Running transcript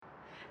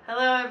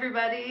Hello,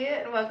 everybody,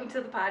 and welcome to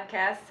the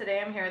podcast.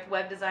 Today I'm here with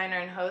web designer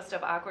and host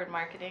of Awkward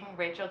Marketing,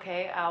 Rachael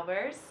Kay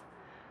Albers.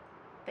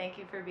 Thank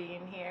you for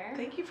being here.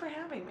 Thank you for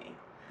having me.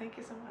 Thank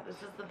you so much. This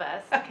is the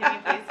best. Can you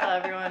please tell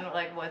everyone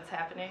what's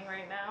happening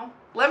right now?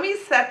 Let me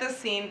set the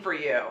scene for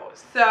you.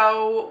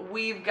 So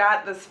we've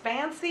got this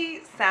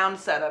fancy sound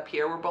setup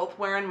here. We're both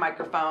wearing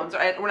microphones,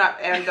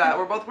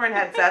 we're both wearing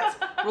headsets.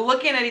 We're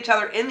looking at each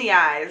other in the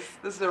eyes.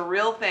 This is a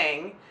real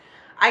thing.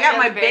 I got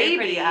my baby.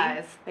 Pretty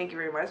eyes. Thank you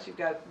very much. You've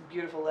got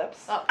beautiful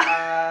lips. Oh.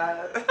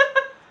 I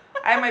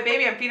have my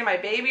baby. I'm feeding my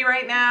baby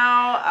right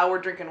now. We're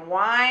drinking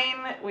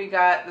wine. We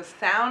got the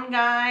sound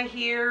guy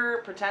here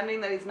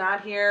pretending that he's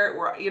not here.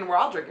 We're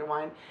all drinking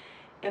wine.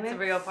 And it's a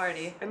real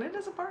party. And it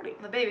is a party.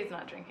 The baby's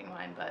not drinking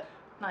wine, but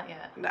not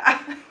yet. Nah.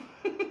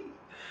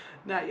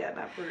 Not yet.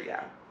 Not for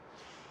yeah.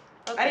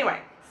 Okay. Anyway,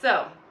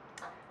 so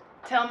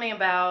tell me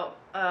about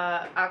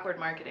Awkward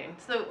Marketing.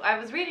 So I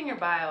was reading your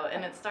bio,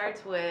 and it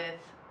starts with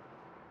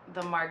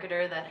the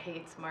marketer that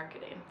hates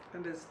marketing.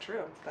 it is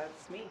true.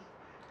 That's me.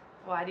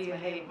 Why do you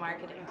hate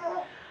marketing?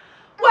 Well,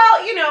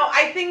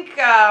 I think,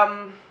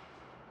 why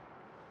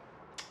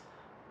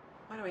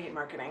do I hate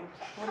marketing?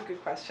 What a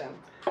good question.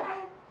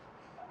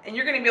 And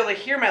you're going to be able to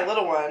hear my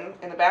little one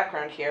in the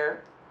background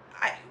here.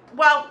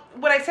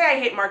 When I say I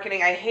hate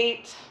marketing, I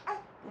hate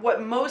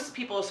what most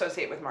people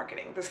associate with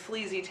marketing. The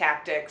sleazy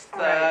tactics,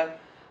 the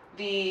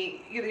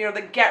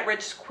get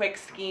rich quick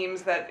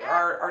schemes that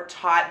are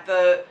taught,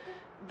 the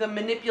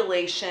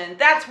manipulation.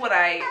 That's what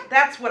I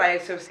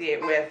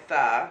associate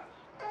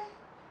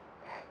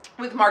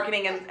with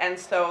marketing, and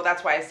so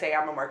that's why I say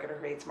I'm a marketer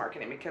who hates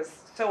marketing, because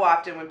so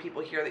often when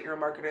people hear that you're a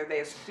marketer, they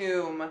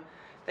assume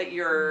that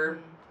you're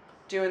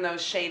doing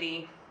those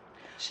shady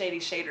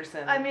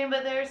shaderson. I mean,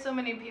 but there are so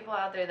many people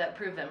out there that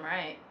prove them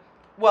right.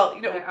 Well,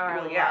 there are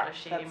a lot of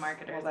shady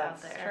marketers out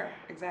there.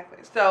 True. Exactly.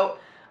 So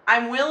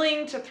I'm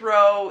willing to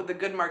throw the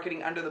good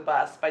marketing under the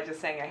bus by just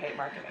saying I hate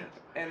marketing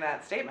in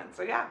that statement.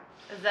 So yeah.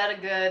 Is that a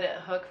good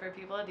hook for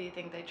people? Do you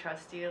think they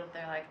trust you?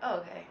 They're like, oh,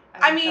 okay.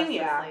 I mean,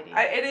 yeah.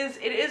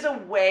 It is a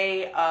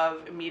way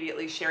of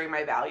immediately sharing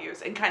my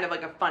values in kind of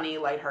like a funny,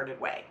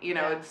 lighthearted way.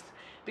 It's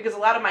because a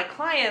lot of my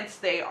clients,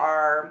 they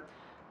are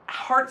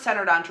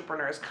heart-centered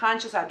entrepreneurs,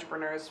 conscious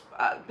entrepreneurs,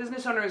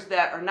 business owners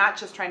that are not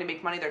just trying to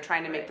make money, they're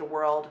trying to make the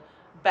world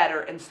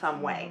better in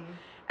some way.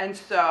 And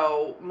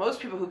so most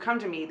people who come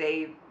to me,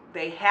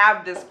 they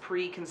have this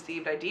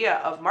preconceived idea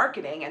of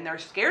marketing, and they're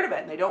scared of it,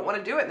 and they don't want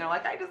to do it, and they're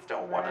like, I just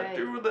don't want to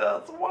do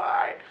this.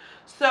 Why?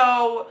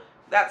 So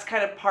that's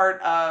kind of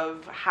part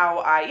of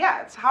how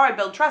it's how I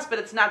build trust, but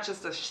it's not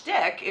just a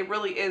shtick. It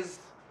really is,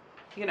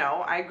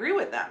 I agree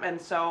with them. And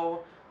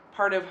so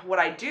part of what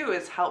I do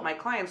is help my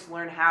clients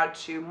learn how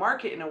to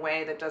market in a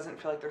way that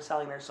doesn't feel like they're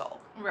selling their soul.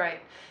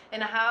 Right.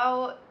 And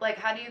how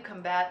do you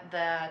combat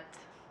that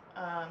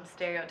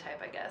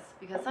stereotype, I guess?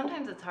 Because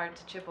sometimes it's hard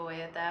to chip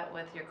away at that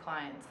with your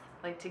clients.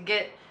 To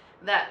get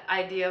that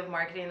idea of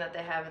marketing that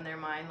they have in their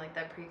mind,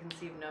 that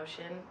preconceived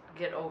notion,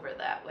 get over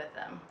that with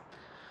them.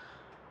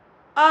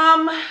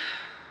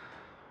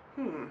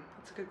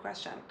 That's a good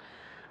question.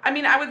 I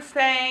mean, I would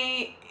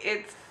say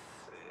it's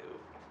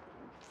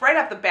right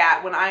off the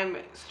bat when I'm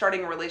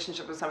starting a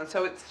relationship with someone.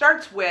 So it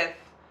starts with,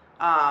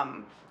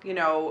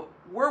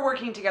 we're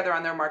working together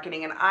on their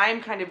marketing, and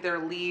I'm kind of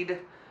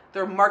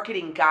their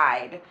marketing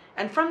guide.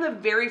 And from the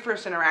very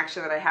first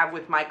interaction that I have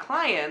with my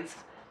clients,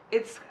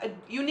 it's a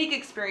unique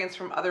experience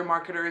from other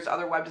marketers,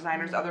 other web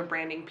designers, other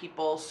branding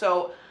people.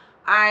 So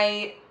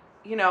I'm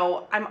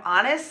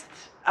honest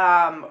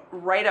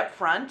right up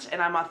front,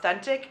 and I'm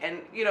authentic.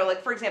 And,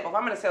 for example, if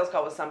I'm on a sales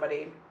call with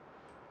somebody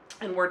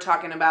and we're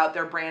talking about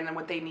their brand and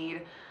what they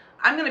need,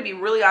 I'm going to be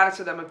really honest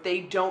with them if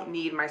they don't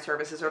need my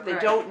services, or if they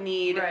don't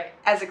need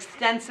as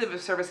extensive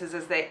of services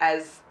as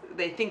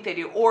they think they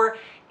do, or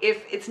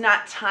if it's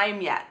not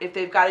time yet, if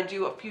they've got to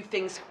do a few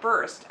things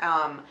first.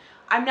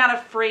 I'm not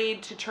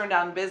afraid to turn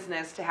down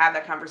business to have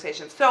that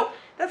conversation. So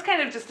that's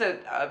kind of just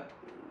a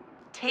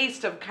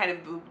taste of kind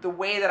of the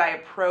way that I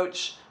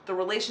approach the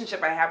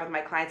relationship I have with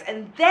my clients.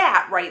 And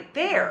that right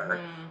there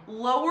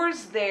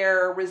lowers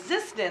their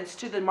resistance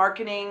to the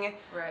marketing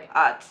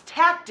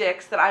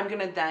tactics that I'm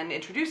going to then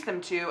introduce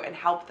them to and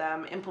help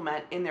them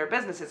implement in their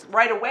businesses.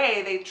 Right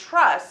away, they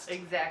trust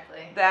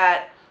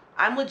that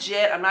I'm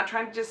legit. I'm not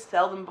trying to just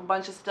sell them a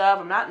bunch of stuff.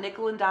 I'm not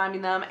nickel and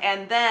diming them.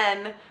 And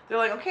then they're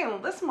like, okay, well,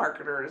 this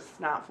marketer is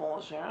not full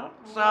of shit.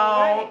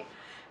 So,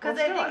 because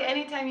I think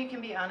anytime you can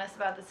be honest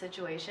about the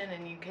situation,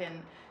 and you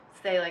can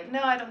say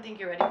no, I don't think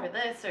you're ready for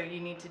this, or you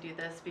need to do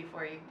this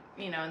before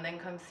and then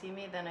come see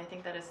me, then I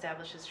think that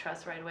establishes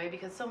trust right away,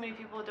 because so many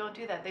people don't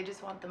do that. They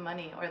just want the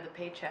money or the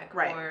paycheck,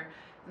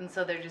 and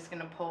so they're just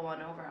going to pull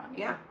one over on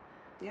you.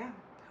 Yeah.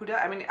 Who does?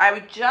 I mean, I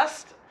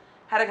just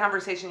had a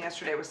conversation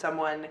yesterday with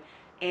someone,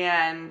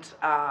 and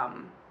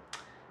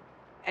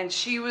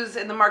she was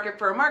in the market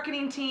for a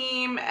marketing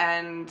team,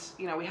 and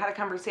we had a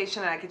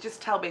conversation, and I could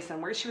just tell based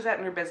on where she was at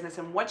in her business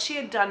and what she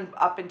had done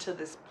up until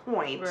this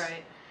point,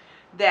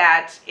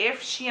 that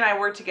if she and I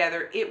worked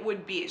together, it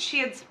would be,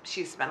 she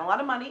spent a lot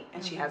of money,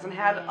 and she hasn't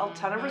had a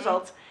ton of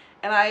results,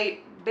 And I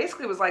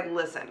basically was like,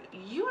 listen,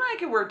 you and I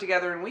could work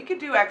together and we could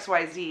do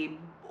XYZ,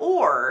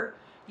 or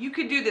you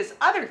could do this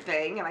other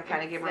thing. And I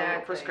kind of gave her a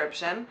little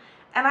prescription.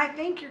 And I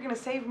think you're going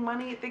to save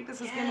money. I think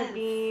this is going to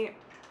be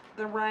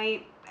the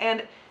right,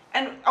 and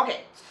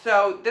okay,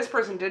 so this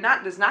person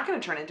is not going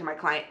to turn into my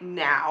client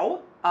now,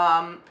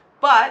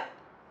 but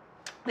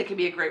they could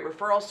be a great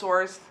referral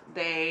source.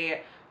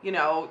 They,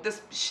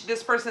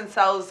 this person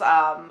sells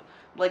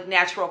like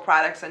natural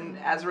products, and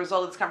as a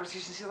result of this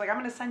conversation, she's like, I'm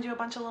going to send you a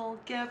bunch of little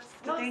gifts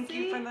to thank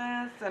you for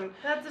this, and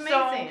that's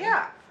amazing.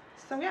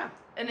 So yeah.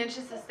 And it's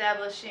just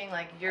establishing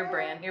like your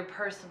brand, your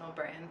personal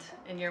brand,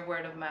 and your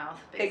word of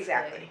mouth,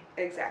 basically.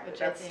 Exactly.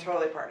 That's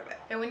totally part of it.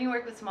 And when you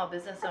work with small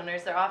business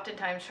owners, they're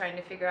oftentimes trying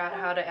to figure out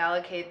how to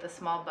allocate the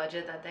small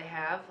budget that they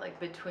have, like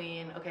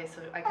between, okay,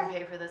 so I can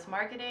pay for this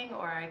marketing,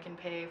 or I can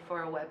pay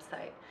for a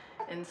website.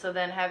 And so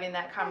then having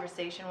that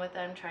conversation with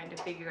them, trying to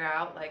figure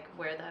out like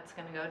where that's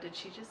going to go. Did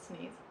she just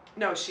sneeze?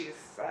 No,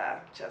 she's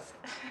just,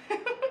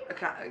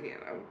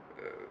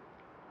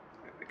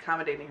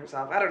 accommodating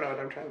herself. I don't know what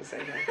I'm trying to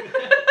say here.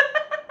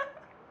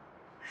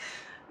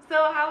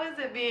 So how is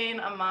it being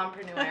a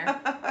mompreneur?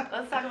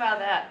 Let's talk about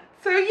that.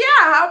 So yeah,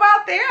 how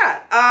about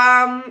that?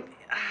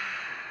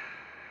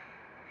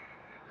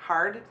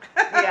 Hard.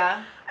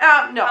 Yeah.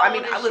 No, How I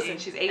mean, old is listen,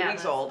 she? she's 8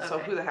 weeks old, so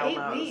who the hell 8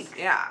 knows? weeks.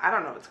 Yeah, I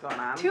don't know what's going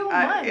on. 2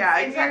 months. Yeah,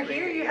 And exactly.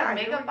 you're here, you have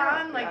makeup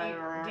on. Like,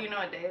 do you know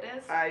what day it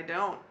is? I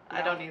don't.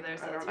 I don't either,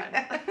 so it's fine.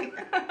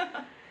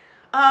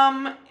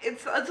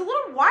 It's a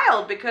little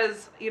wild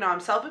because I'm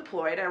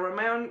self-employed. I run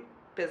my own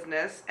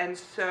business, and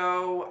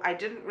so I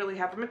didn't really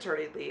have a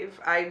maternity leave.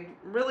 I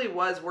really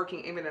was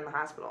working even in the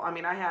hospital. I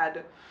mean, I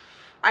had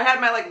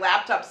my like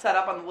laptop set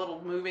up on the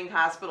little moving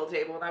hospital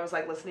table, and I was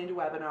like listening to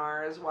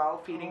webinars while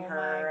feeding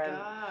her. Oh my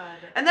God.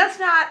 And that's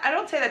not, I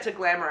don't say that to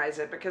glamorize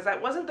it, because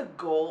that wasn't the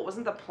goal. It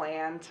wasn't the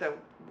plan to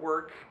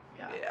work.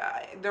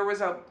 Yeah. There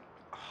was a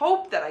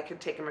hope that I could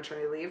take a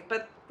maternity leave,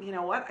 but you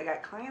know what? I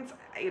got clients,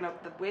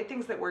 the way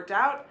things that worked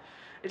out,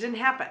 it didn't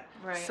happen.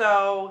 Right.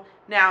 So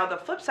now the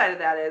flip side of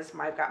that is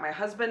I've got my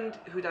husband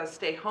who does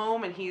stay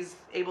home, and he's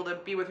able to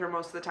be with her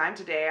most of the time.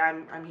 Today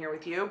I'm here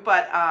with you,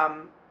 but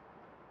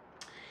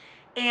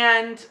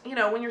and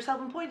when you're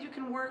self-employed, you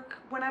can work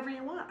whenever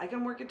you want. I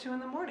can work at 2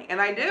 a.m,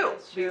 and I do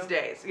these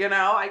days.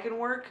 I can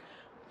work.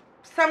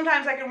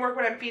 Sometimes I can work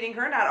when I'm feeding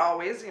her, not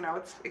always.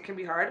 It can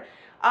be hard.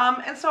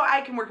 And so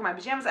I can work in my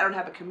pajamas. I don't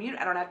have a commute.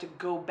 I don't have to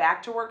go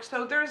back to work.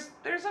 So there's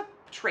a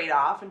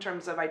trade-off in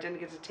terms of I didn't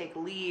get to take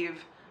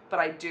leave, but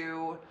I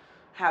do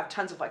have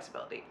tons of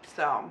flexibility.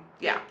 So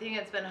yeah. Do you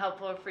think it's been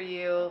helpful for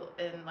you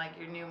in like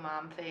your new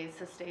mom phase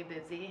to stay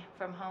busy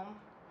from home?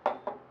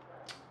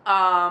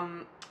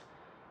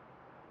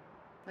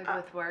 Like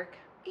with work?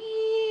 Yeah,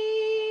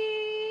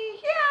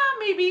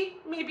 maybe.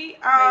 Maybe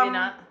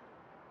not.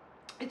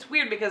 It's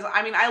weird because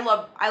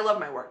I love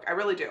my work. I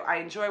really do. I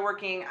enjoy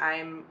working.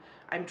 I'm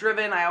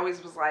driven. I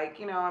always was like,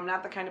 I'm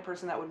not the kind of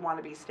person that would want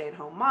to be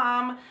stay-at-home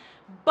mom,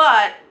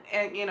 but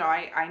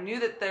I knew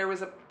that there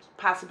was a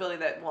possibility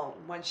that, well,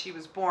 when she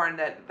was born,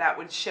 that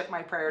would shift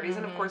my priorities,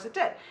 and of course it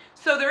did.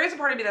 So there is a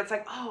part of me that's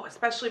like, oh,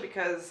 especially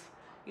because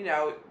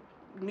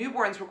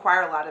newborns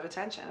require a lot of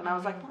attention, and I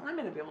was like, well, I'm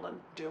going to be able to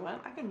do it.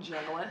 I can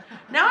juggle it.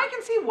 Now I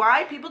can see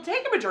why people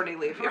take a maternity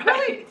leave.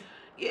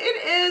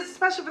 It is,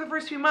 especially for the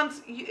first few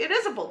months, it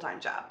is a full-time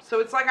job. So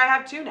it's like I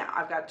have 2 now.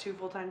 I've got 2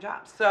 full-time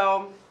jobs.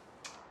 So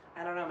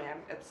I don't know, man.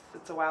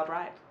 It's a wild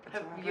ride.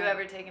 Have you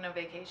ever taken a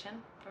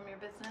vacation from your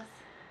business?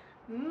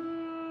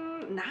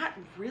 Not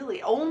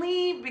really.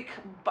 Only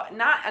but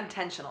not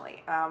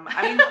intentionally.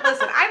 I mean,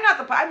 listen,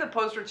 I'm the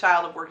poster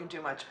child of working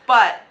too much,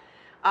 but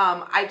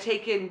I've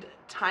taken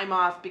time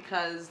off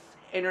because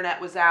internet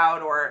was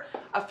out, or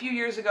a few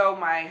years ago,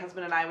 my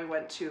husband and I, we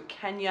went to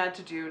Kenya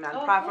to do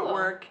nonprofit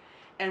work.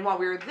 And while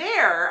we were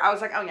there, I was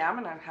like, oh yeah, I'm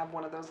going to have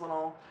one of those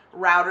little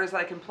routers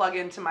that I can plug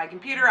into my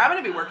computer. I'm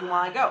going to be working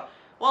while I go.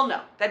 Well,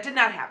 no, that did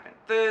not happen.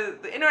 The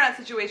internet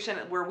situation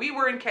where we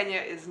were in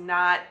Kenya is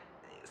not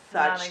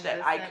such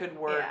that I could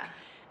work. Yeah.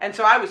 And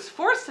so I was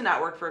forced to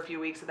not work for a few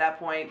weeks at that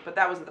point, but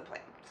that wasn't the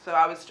plan. So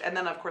and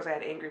then of course I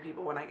had angry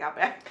people when I got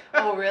back.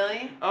 Oh,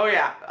 really? Oh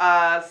yeah.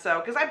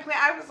 Because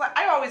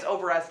I always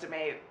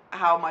overestimate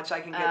how much I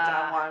can get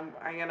done while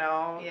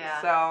I'm,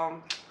 Yeah.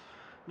 So,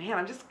 man,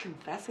 I'm just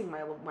confessing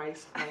my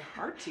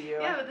heart to you.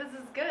 Yeah, but this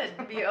is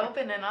good. Be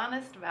open and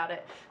honest about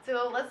it.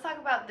 So let's talk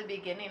about the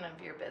beginning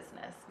of your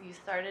business. You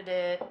started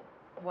it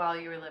while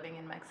you were living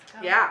in Mexico.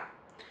 Yeah.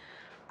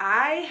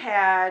 I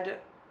had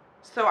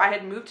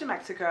moved to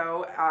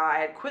Mexico. I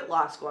had quit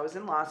law school. I was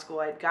in law school.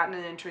 I had gotten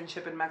an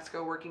internship in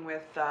Mexico working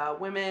with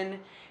women,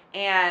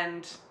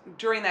 and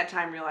during that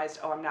time realized,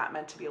 I'm not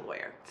meant to be a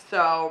lawyer.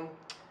 So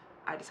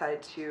I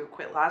decided to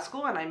quit law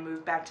school, and I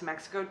moved back to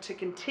Mexico to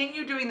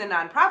continue doing the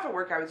nonprofit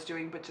work I was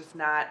doing, but just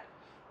not,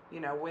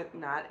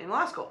 not in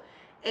law school.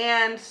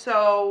 And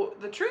so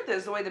the truth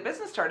is, the way the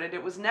business started,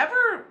 it was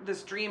never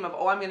this dream of,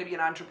 I'm going to be an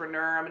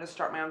entrepreneur, I'm going to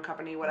start my own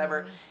company,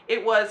 whatever. Mm-hmm.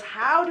 It was,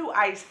 how do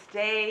I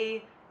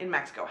stay in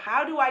Mexico?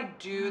 How do I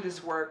do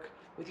this work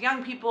with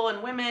young people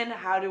and women?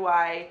 How do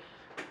I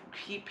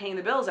keep paying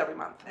the bills every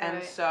month. Right.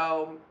 And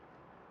so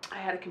I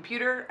had a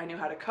computer. I knew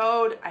how to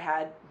code. I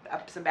had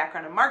some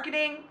background in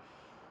marketing.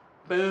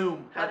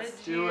 Boom.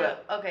 Let's do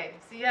it. Okay,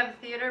 so you have a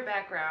theater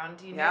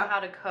background. You knew how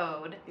to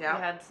code. Yeah.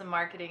 You had some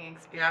marketing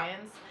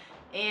experience.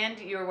 And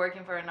you were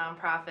working for a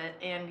nonprofit,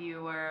 and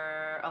you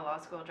were a law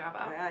school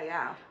dropout.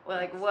 Yeah. Well,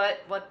 like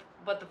what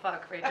the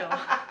fuck, Rachel?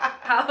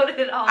 How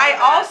did all I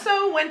that?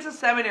 also went to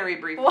seminary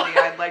briefly.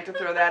 I'd like to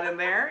throw that in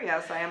there.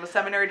 Yes, I am a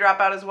seminary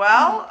dropout as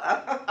well.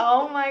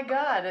 Oh my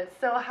God!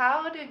 So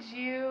how did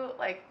you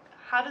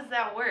how does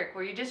that work?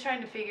 Were you just trying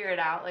to figure it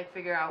out,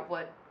 figure out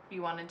what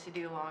you wanted to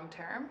do long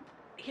term?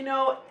 You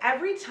know,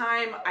 every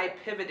time I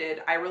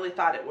pivoted, I really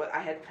thought I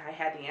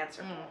had the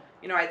answer.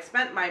 You know, I'd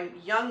spent my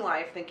young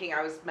life thinking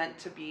I was meant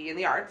to be in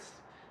the arts.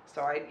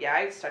 So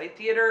I studied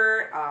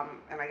theater,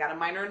 and I got a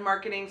minor in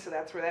marketing, so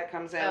that's where that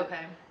comes in.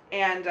 Okay.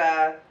 And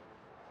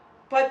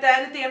but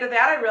then at the end of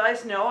that, I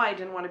realized no, I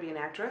didn't want to be an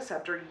actress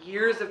after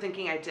years of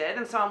thinking I did.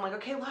 And so I'm like,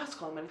 okay, law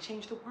school, I'm going to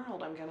change the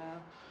world. I'm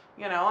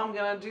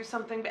gonna do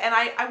something. And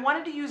I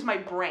wanted to use my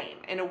brain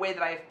in a way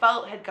that I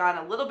felt had gone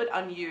a little bit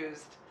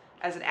unused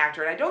as an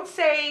actor. And I don't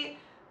say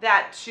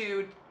that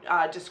to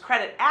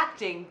discredit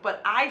acting,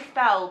 but I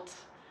felt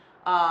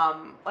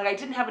like I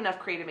didn't have enough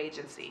creative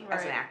agency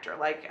as an actor.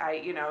 Like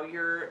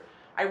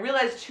I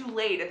realized too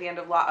late at the end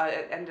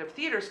of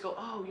theater school,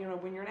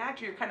 when you're an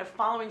actor, you're kind of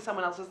following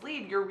someone else's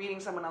lead. You're reading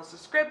someone else's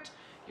script.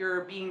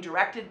 You're being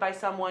directed by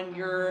someone.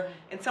 You're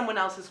in someone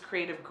else's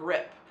creative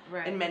grip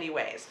in many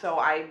ways. So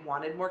I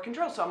wanted more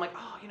control. So I'm like,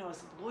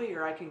 as a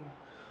lawyer, I can,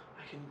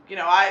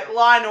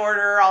 Law and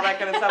Order, all that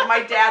kind of stuff.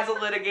 My dad's a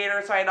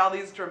litigator, so I had all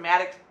these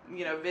dramatic,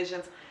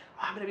 visions.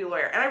 Oh, I'm going to be a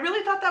lawyer. And I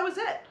really thought that was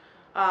it.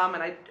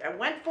 And I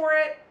went for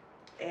it,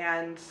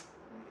 and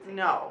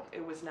no,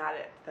 it was not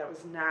it. That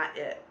was not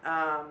it.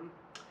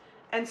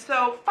 And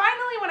so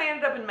finally, when I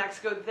ended up in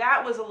Mexico,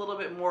 that was a little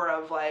bit more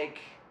of like,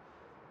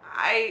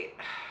 I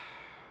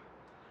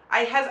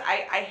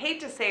hate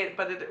to say it,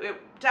 but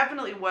it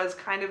definitely was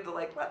kind of the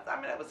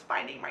I was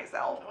finding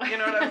myself. You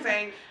know what I'm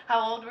saying?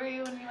 How old were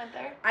you when you went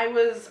there? I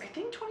was, I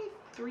think,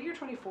 23 or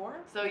 24.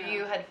 So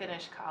you had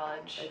finished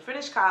college. I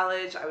finished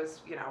college. I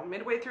was,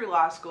 midway through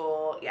law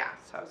school. Yeah,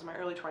 so I was in my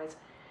early 20s.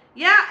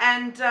 Yeah,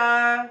 and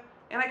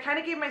I kind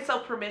of gave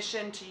myself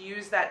permission to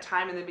use that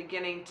time in the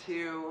beginning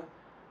to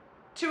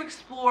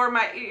explore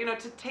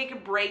to take a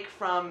break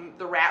from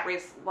the rat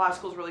race. Law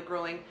school's really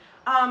grueling.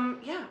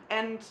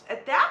 And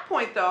at that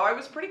point, though, I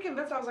was pretty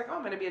convinced. I was like, I'm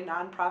going to be a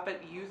nonprofit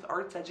youth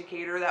arts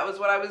educator. That was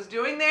what I was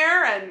doing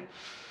there,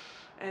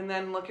 and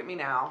then look at me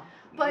now.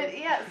 But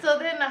yeah, so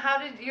then how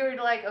did you were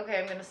like, okay,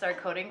 I'm going to start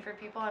coding for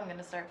people. I'm going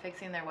to start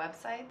fixing their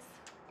websites.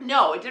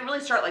 No, it didn't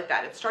really start like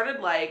that. It started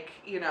like,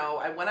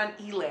 I went on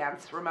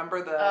Elance,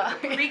 remember the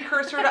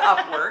precursor to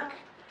Upwork,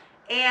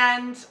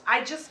 and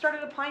I just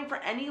started applying for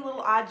any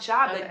little odd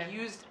job that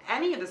used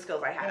any of the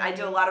skills I had. I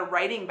did a lot of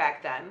writing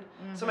back then.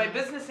 So my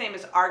business name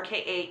is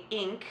RKA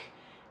Inc.,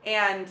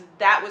 and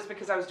that was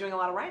because I was doing a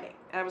lot of writing.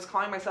 And I was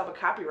calling myself a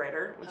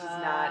copywriter, which is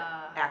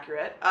not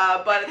accurate,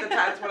 but at the time,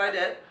 that's what I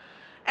did.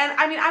 And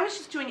I was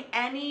just doing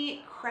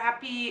any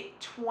crappy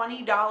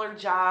 $20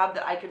 job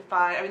that I could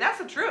find. That's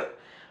the truth.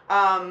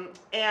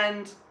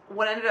 And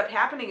what ended up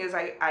happening is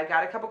I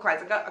got a couple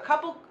clients. I got a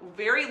couple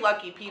very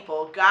lucky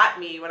people got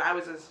me when I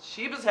was as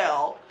cheap as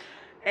hell.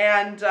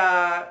 And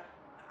I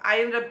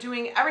ended up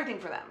doing everything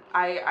for them.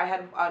 I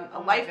had a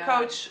life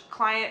coach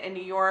client in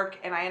New York,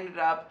 and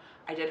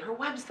I did her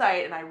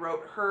website, and I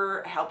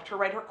helped her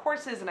write her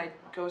courses, and I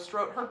ghost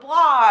wrote her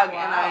blog,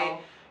 and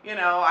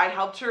I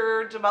helped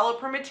her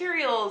develop her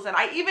materials, and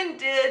I even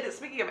did,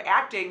 speaking of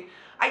acting,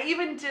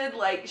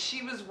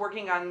 she was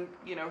working on,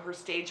 her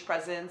stage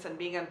presence and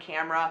being on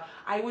camera.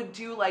 I would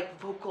do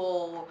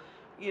vocal,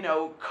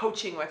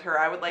 coaching with her.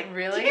 I would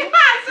Really? Yeah,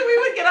 so we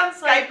would get on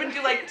Skype and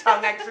do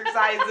tongue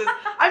exercises.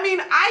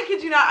 I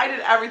kid you not, I did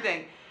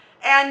everything.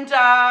 And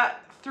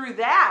through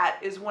that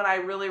is when I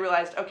really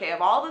realized, okay,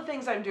 of all the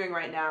things I'm doing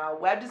right now,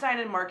 web design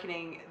and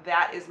marketing,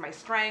 that is my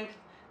strength.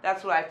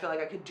 That's what I feel like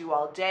I could do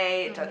all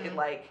day.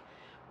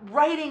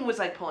 Writing was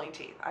like pulling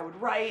teeth. I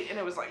would write, and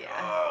it was it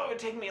would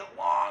take me a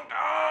long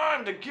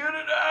time to get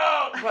it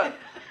out. But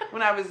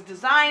when I was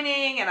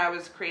designing and I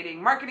was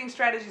creating marketing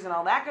strategies and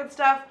all that good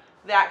stuff,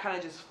 that kind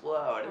of just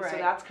flowed. And so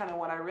that's kind of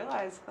when I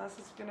realized this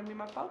is going to be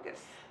my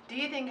focus. Do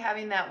you think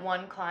having that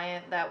one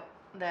client,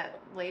 that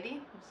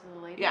lady, this is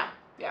a lady?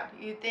 Yeah.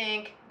 You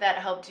think that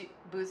helped you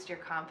boost your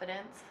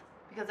confidence?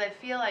 Because I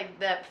feel like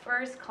that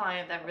first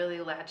client that really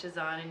latches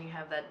on and you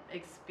have that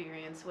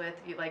experience with,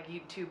 you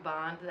two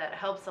bond, that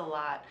helps a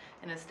lot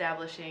in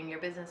establishing your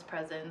business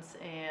presence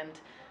and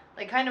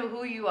kind of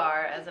who you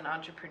are as an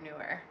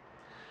entrepreneur.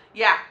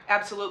 Yeah,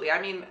 absolutely.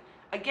 Again,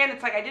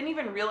 it's I didn't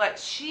even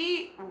realize,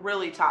 she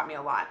really taught me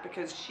a lot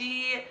because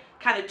she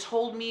kind of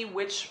told me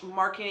which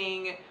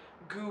marketing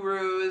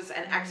gurus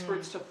and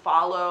experts to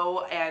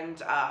follow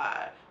and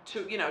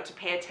to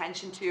pay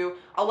attention to.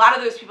 A lot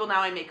of those people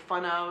now I make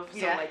fun of,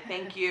 so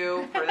thank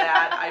you for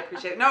that. I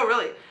appreciate it. No,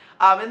 really.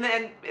 And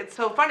then it's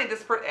so funny,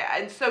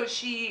 and so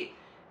she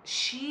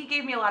she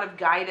gave me a lot of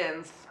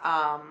guidance,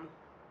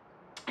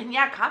 and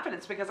yeah,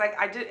 confidence, because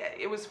I did,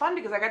 it was fun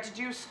because I got to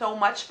do so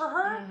much for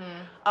her,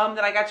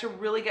 that I got to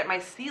really get my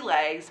sea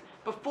legs.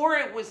 Before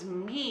it was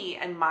me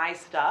and my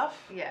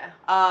stuff. Yeah.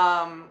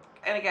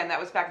 And again, that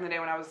was back in the day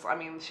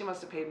when she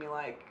must have paid me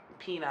like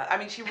peanut.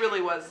 She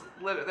really was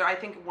literally, I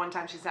think one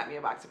time she sent me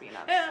a box of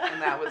peanuts,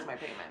 and that was my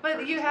payment.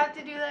 But you have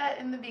to do that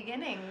in the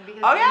beginning,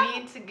 because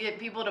you need to get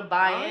people to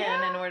buy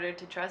in order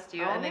to trust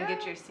you, and then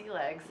get your sea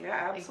legs.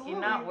 Yeah, absolutely.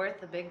 Like, you're not worth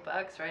the big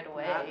bucks right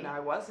away. No, I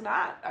was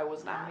not.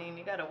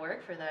 You gotta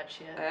work for that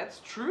shit. That's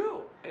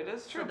true. It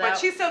is true. So but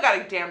she still got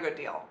a damn good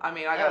deal. I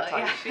gotta tell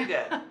you, she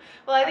did.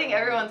 Well, I think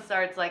everyone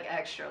starts like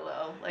extra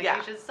low. Like,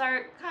 you should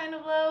start kind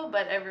of low,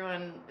 but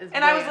everyone is.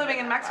 And I was living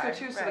in Mexico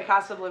too, so the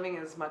cost of living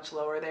is much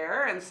lower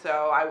there, and so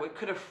I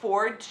could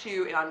afford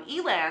to, on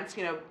Elance,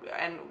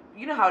 and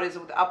you know how it is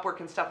with Upwork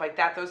and stuff like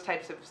that. Those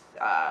types of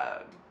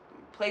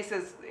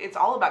places, it's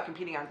all about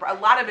competing on. A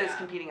lot of it is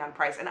competing on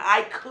price, and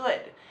I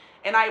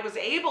was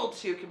able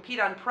to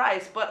compete on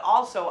price, but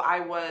also I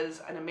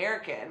was an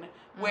American,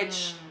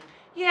 which.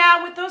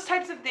 Yeah, with those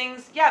types of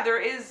things, there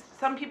is,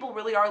 some people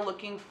really are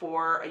looking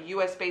for a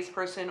U.S.-based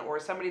person or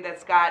somebody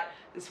that's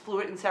is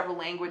fluent in several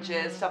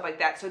languages, stuff like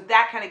that. So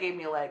that kind of gave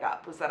me a leg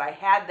up, was that I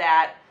had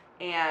that,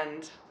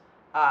 and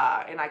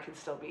I could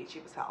still be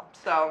cheap as hell.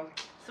 So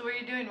were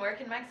you doing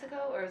work in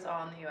Mexico, or was it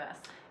all in the U.S.?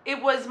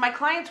 It was, my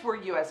clients were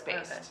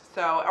U.S.-based. Okay.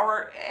 So,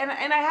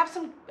 and I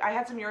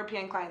had some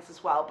European clients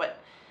as well, but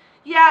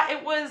yeah,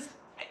 it was,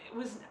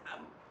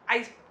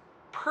 I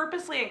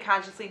purposely and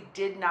consciously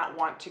did not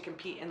want to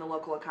compete in the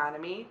local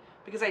economy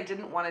because I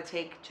didn't want to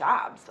take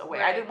jobs away.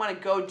 Right. I didn't want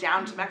to go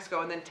down to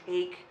Mexico and then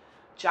take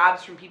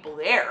jobs from people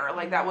there.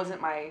 Like, that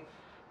wasn't my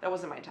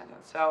intention.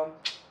 So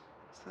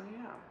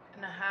yeah.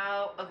 And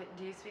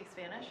do you speak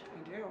Spanish?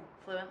 I do.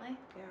 Fluently?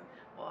 Yeah.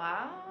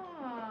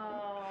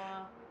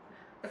 Wow.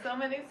 So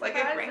many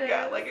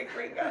surprises. Like a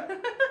gringa.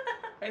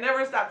 I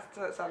never stopped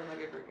sounding like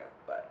a gringa,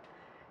 but.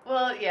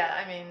 Well,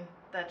 yeah,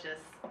 that's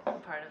just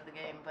part of the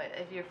game. But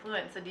if you're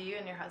fluent, so do you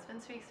and your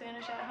husband speak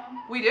Spanish at home?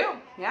 We do,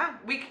 yeah.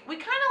 We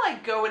kind of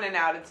like go in and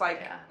out. It's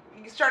like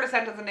you start a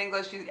sentence in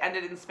English, you end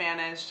it in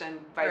Spanish, and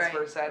vice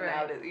versa.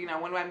 Right.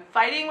 Now, when I'm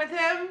fighting with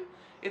him,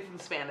 it's in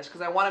Spanish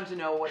because I want him to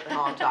know what the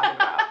hell I'm talking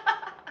about.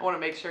 I want to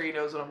make sure he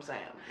knows what I'm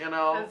saying.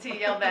 Does he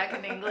yell back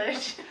in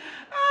English?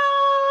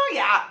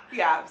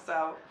 Yeah.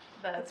 So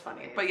that's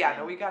funny. But yeah,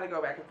 no, we got to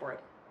go back and forth.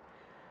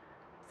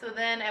 So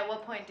then, at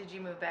what point did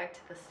you move back to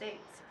the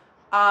States?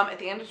 At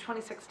the end of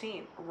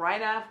 2016,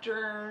 right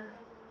after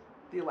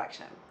the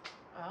election.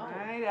 Oh.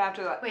 Right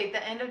after that. Wait,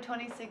 the end of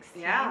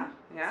 2016? Yeah.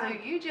 So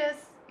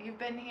you've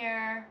been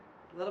here...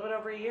 A little bit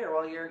over a year.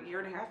 Well, year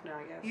and a half now,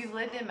 I guess. You've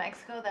lived in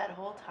Mexico that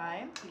whole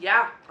time?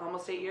 Yeah,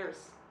 almost 8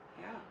 years.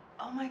 Yeah.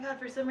 Oh my God,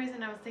 for some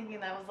reason I was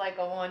thinking that was like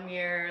a 1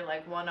 year,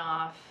 like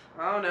one-off.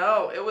 Oh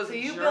no, it was a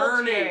journey. So you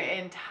built your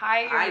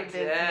entire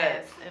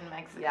business in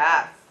Mexico?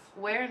 Yes.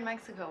 Where in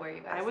Mexico were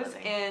you guys I was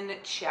living? in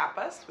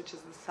Chiapas, which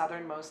is the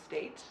southernmost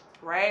state,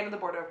 right on the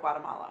border of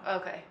Guatemala.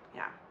 Okay.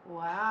 Yeah.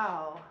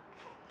 Wow.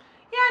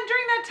 Yeah, and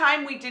during that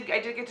time I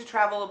did get to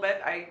travel a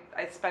bit. I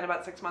spent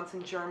about 6 months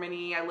in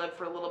Germany. I lived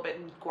for a little bit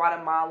in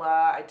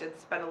Guatemala. I did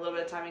spend a little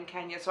bit of time in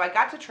Kenya. So I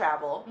got to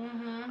travel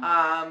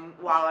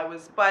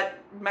but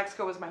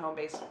Mexico was my home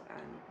base.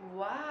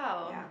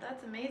 Wow, yeah.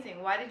 That's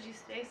amazing. Why did you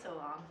stay so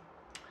long?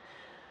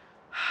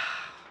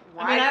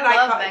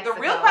 The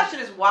real question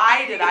is,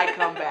 why did I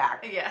come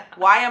back? Yeah.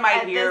 Why am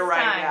I here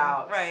right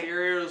now? Right.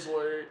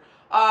 Seriously.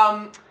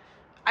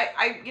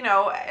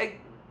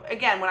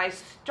 Again, when I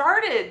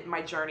started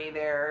my journey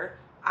there,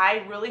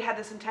 I really had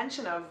this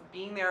intention of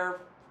being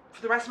there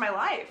for the rest of my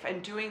life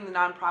and doing the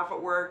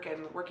nonprofit work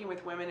and working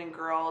with women and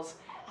girls.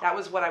 That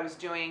was what I was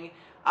doing.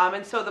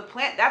 And so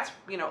that's,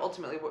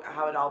 ultimately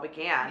how it all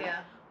began.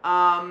 Yeah.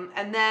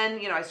 And then,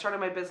 I started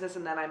my business,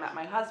 and then I met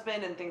my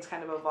husband, and things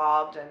kind of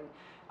evolved. And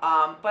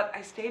but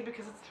I stayed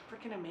because it's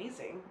freaking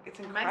amazing. It's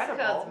incredible.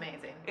 Mexico's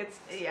amazing.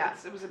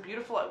 It was a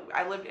beautiful.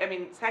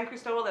 San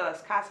Cristobal de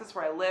las Casas,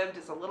 where I lived,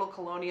 is a little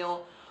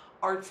colonial,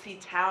 artsy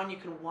town. You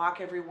can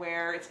walk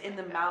everywhere. It's in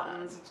the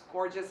mountains. It's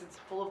gorgeous. It's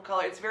full of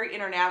color. It's very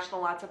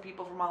international. Lots of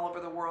people from all over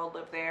the world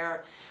live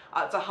there.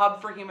 It's a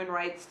hub for human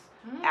rights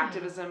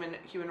activism and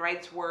human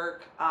rights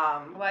work.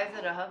 Why is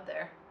it a hub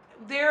there?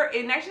 There,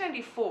 in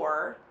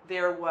 1994,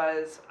 there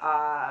was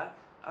a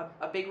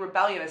big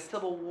rebellion, a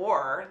civil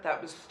war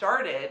that was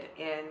started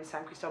in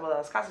San Cristobal de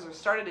las Casas, or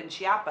started in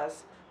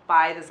Chiapas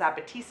by the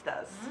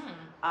Zapatistas,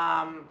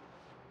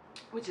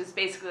 which is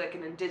basically like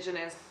an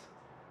indigenous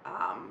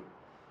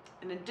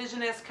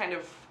kind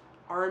of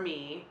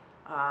army.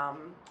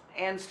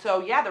 And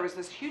so, there was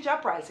this huge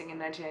uprising in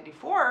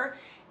 1994.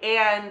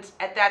 And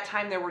at that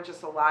time, there were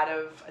just a lot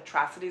of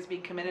atrocities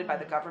being committed by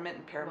the government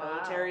and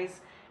paramilitaries. Wow.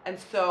 And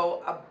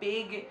so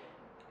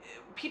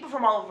people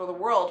from all over the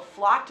world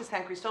flocked to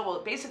San Cristobal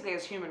basically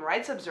as human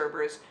rights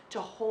observers to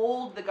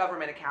hold the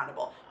government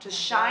accountable, to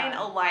shine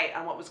a light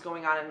on what was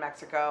going on in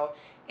Mexico,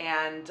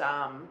 and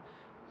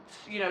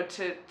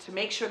to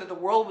make sure that the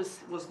world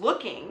was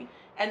looking.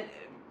 And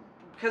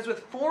because with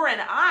foreign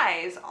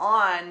eyes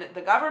on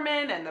the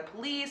government and the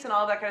police and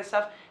all that kind of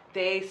stuff,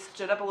 they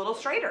stood up a little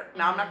straighter.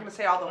 Now, I'm not going to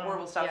say all the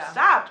horrible stuff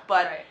stopped,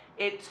 but Right.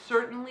 it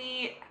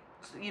certainly,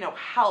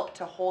 helped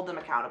to hold them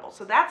accountable.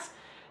 So that's,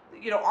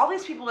 all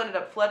these people ended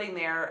up flooding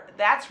there.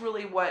 That's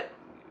really what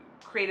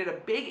created a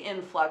big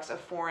influx of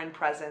foreign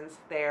presence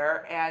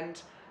there.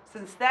 And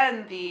since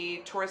then,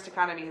 the tourist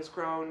economy has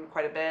grown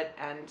quite a bit.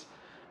 And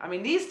I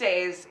mean, these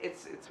days,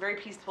 it's very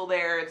peaceful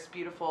there. It's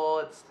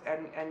beautiful.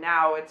 And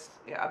now it's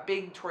a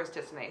big tourist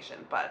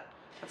destination. But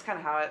that's kind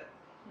of how it.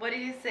 What do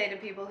you say to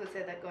people who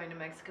say that going to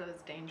Mexico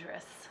is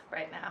dangerous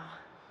right now?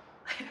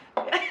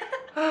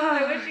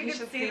 I wish you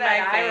could see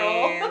that eye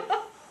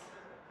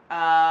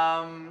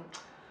roll.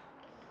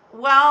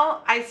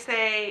 Well, I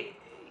say,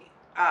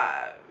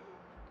 I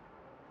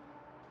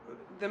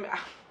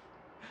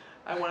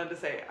wanted to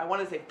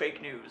say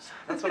fake news.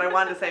 That's what I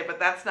wanted to say, but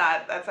that's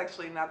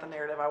actually not the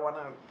narrative I want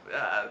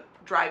to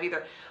drive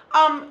either.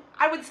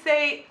 I would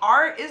say,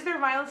 is there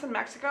violence in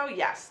Mexico?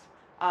 Yes.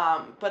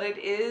 But it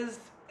is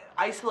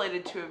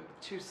isolated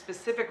to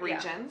specific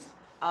regions.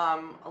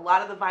 A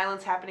lot of the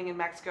violence happening in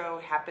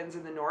Mexico happens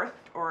in the north,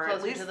 or Closer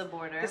at least to the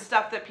border. The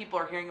stuff that people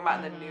are hearing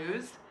about in the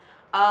news.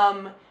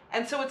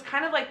 And so it's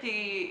kind of like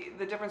the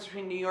difference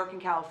between New York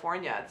and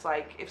California. It's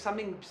like if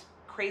something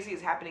crazy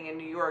is happening in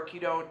New York, you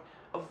don't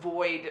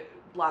avoid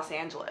Los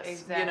Angeles.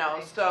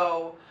 Exactly.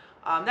 So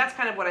that's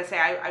kind of what I say.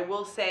 I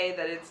will say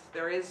that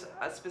there is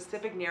a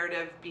specific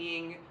narrative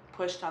being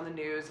pushed on the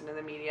news and in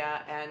the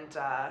media,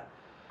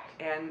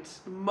 and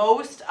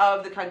most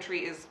of the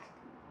country is.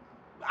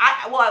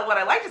 What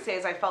I like to say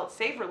is I felt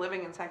safer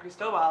living in San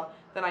Cristobal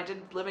than I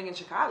did living in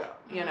Chicago,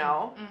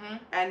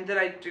 and that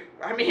I do.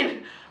 I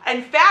mean,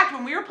 in fact,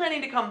 when we were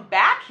planning to come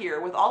back here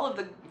with all of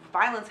the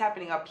violence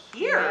happening up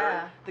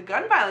here, the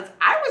gun violence,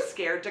 I was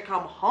scared to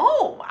come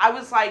home. I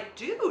was like,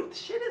 dude,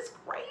 shit is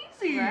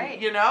crazy, right.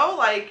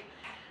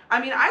 I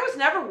mean, I was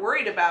never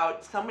worried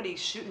about somebody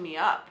shooting me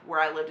up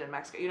where I lived in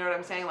Mexico. You know what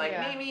I'm saying? Like,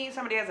 maybe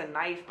somebody has a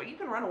knife, but you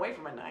can run away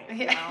from a knife,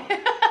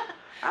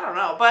 I don't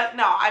know, but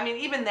no, I mean,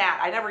 even that,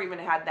 I never even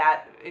had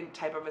that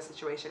type of a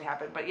situation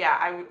happen. But yeah,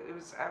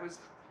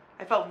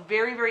 I felt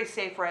very, very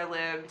safe where I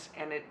lived,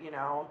 and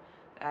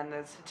and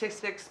the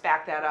statistics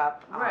back that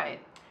up. Right.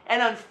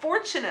 And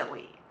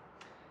unfortunately,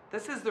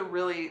 this is the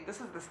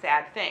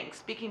sad thing.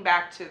 Speaking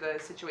back to the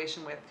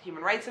situation with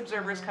human rights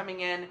observers coming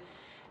in,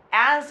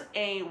 as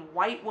a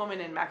white woman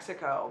in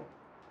Mexico,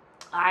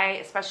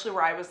 especially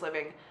where I was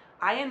living,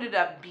 I ended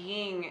up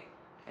being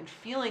and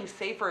feeling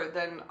safer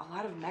than a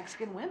lot of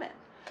Mexican women.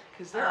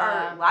 Because there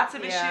are lots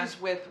of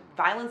issues with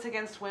violence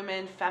against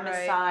women,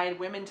 femicide,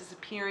 women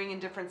disappearing in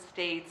different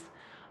states,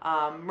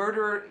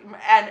 murder,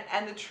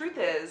 and the truth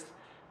is,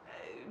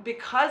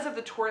 because of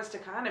the tourist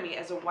economy,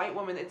 as a white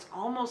woman, it's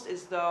almost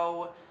as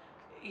though,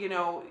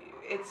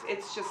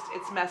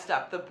 it's messed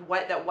up.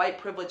 That white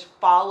privilege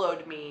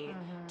followed me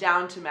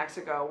down to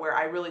Mexico, where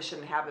I really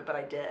shouldn't have it, but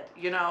I did.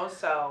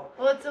 So.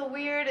 Well,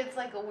 it's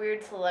like a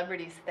weird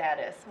celebrity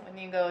status when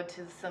you go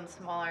to some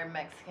smaller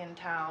Mexican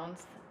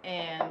towns,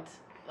 and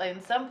like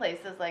in some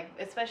places, like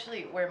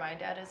especially where my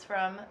dad is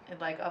from,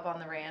 like up on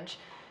the ranch.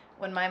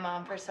 When my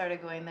mom first started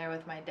going there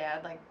with my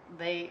dad, like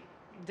they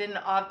didn't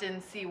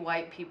often see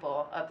white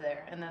people up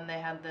there, and then they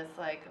had this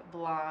like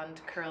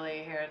blonde curly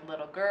haired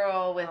little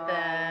girl with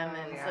them,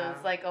 and so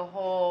it's like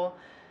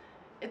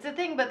it's a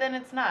thing, but then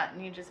it's not,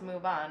 and you just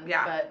move on.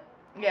 But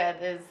yeah,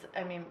 it is.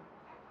 I mean,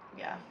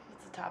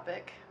 it's a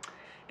topic.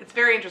 It's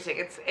very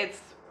interesting. It's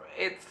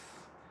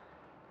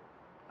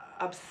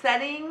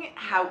upsetting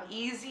how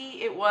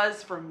easy it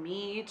was for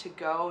me to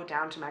go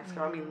down to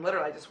Mexico. I mean,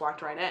 literally, I just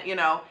walked right in.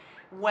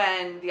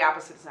 When the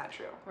opposite is not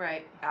true.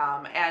 Right.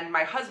 And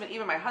my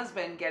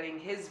husband getting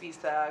his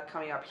visa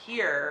coming up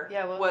here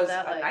was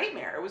a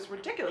nightmare. It was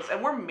ridiculous.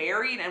 And we're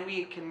married, and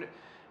we can,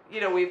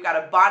 we've got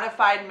a bona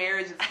fide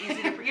marriage. It's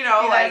easy to, you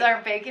guys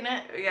aren't faking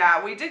it?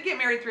 Yeah, we did get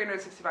married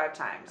 365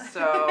 times.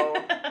 So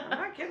I'm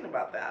not kidding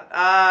about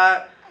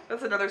that.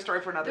 That's another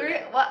story for another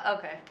day. What?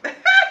 Okay.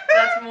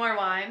 That's more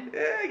wine.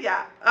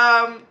 Yeah.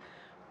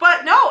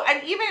 But no,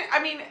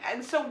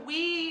 and so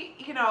we,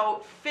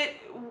 fit.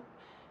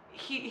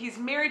 He's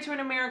married to an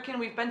American.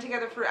 We've been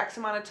together for X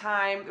amount of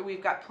time. We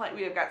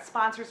have got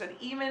sponsors, and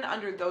even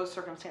under those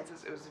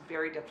circumstances, it was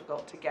very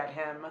difficult to get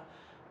him,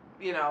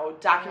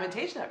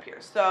 documentation up here.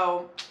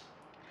 So,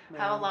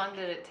 how long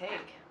did it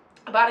take?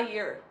 About a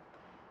year.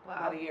 Wow.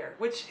 About a year,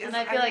 which is. And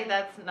I feel like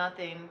that's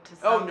nothing to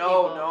some people.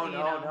 Oh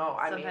no.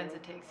 Sometimes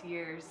it takes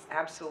years.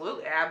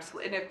 Absolutely.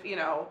 And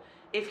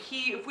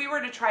if we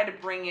were to try to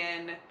bring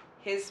in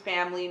his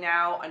family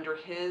now under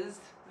his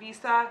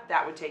visa,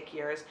 that would take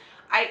years.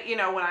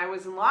 When I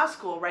was in law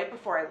school, right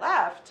before I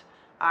left,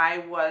 I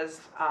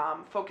was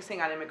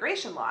focusing on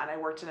immigration law, and I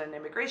worked in an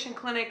immigration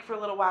clinic for a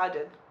little while. I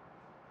did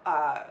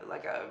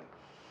like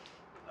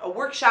a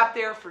workshop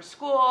there for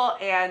school,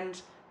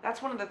 and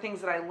that's one of the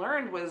things that I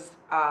learned was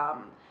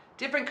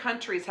different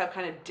countries have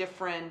kind of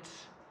different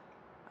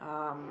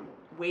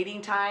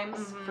waiting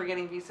times for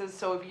getting visas.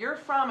 So if you're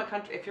from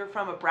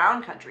a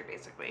brown country,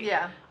 basically,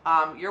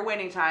 your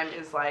waiting time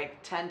is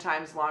like 10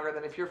 times longer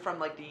than if you're from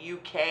like the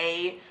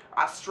UK,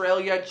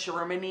 Australia,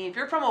 Germany. If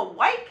you're from a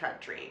white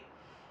country,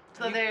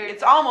 so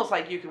it's almost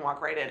like you can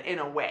walk right in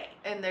a way.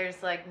 And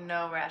there's like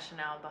no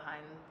rationale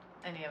behind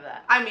any of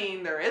that. I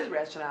mean, there is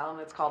rationale,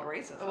 and it's called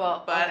racism.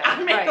 Well, but okay, I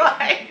mean,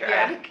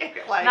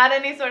 right. like not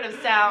any sort of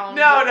sound,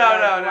 no,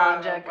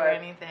 logic or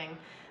anything.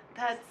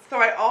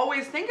 So I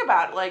always think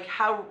about like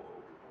how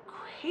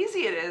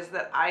crazy it is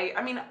that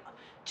I mean,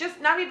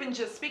 just not even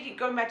just speaking,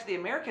 going back to the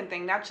American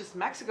thing, not just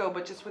Mexico,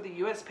 but just with the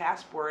U.S.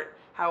 passport,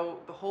 how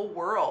the whole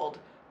world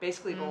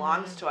basically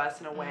belongs to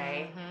us in a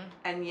way,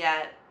 and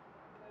yet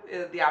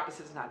the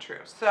opposite is not true.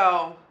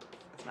 So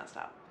it's messed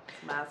up.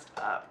 It's messed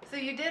up. So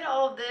you did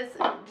all of this.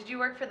 Did you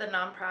work for the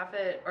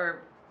nonprofit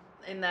or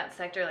in that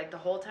sector like the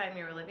whole time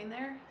you were living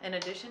there, in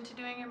addition to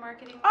doing your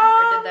marketing work,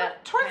 or did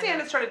that towards the end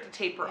it started to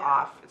taper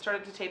off. It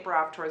started to taper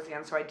off towards the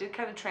end, so I did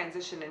kind of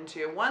transition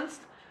into,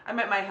 once I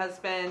met my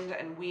husband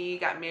and we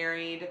got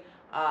married,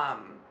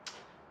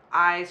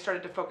 I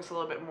started to focus a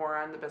little bit more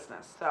on the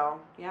business. So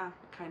yeah,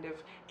 kind of.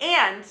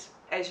 And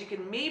as you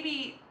can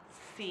maybe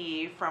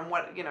see from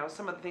what,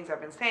 some of the things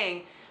I've been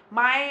saying,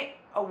 my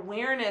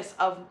awareness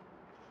of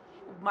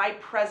my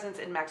presence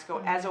in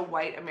Mexico as a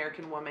white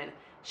American woman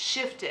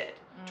shifted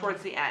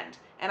towards the end.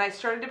 And I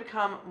started to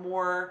become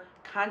more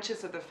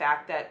conscious of the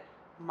fact that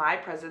my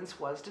presence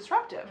was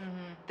disruptive.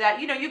 That,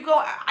 you go,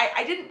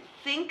 I didn't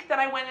think that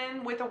I went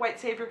in with a white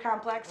savior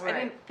complex. Right. I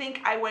didn't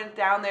think I went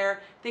down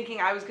there thinking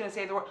I was going to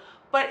save the world.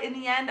 But in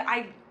the end,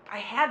 I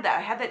had that.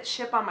 I had that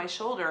chip on my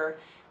shoulder.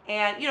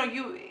 And,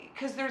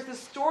 because there's this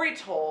story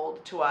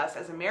told to us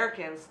as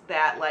Americans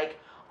that, like,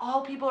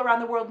 all people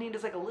around the world need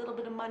is like a little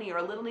bit of money or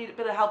a little bit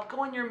of help. Go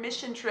on your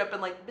mission trip and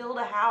like build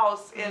a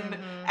house in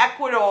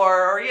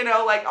Ecuador,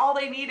 or like all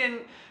they need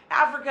in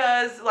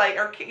Africa is like,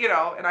 or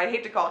and I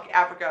hate to call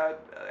Africa,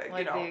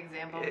 like the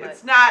example,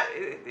 it's not.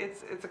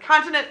 It's a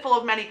continent full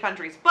of many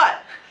countries,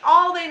 but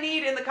all they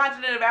need in the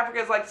continent of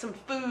Africa is like some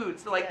food.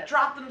 So like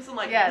drop them some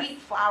like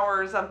wheat flour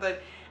or something,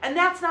 and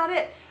that's not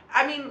it.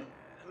 I mean,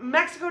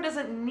 Mexico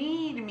doesn't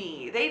need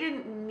me. They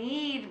didn't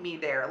need me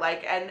there.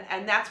 Like,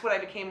 and that's what I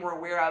became more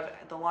aware of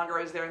the longer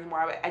I was there and the more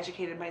I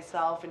educated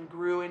myself and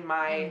grew in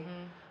my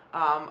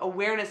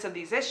awareness of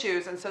these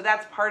issues. And so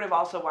that's part of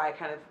also why I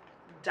kind of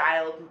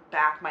dialed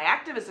back my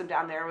activism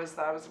down there, was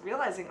that I was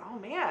realizing, oh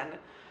man,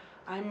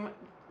 I'm,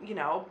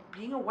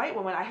 being a white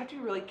woman, I have to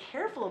be really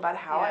careful about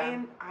how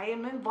I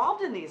am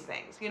involved in these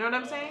things. You know what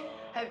I'm saying?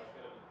 Have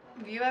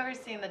you ever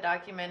seen the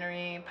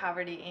documentary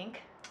Poverty Inc.?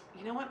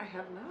 You know what? I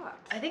have not.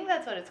 I think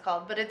that's what it's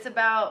called, but it's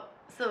about,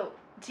 so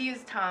to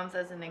use Tom's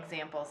as an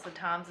example, so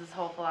Tom's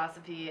whole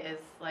philosophy is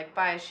like,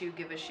 buy a shoe,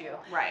 give a shoe.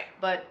 Right.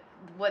 But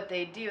what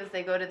they do is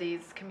they go to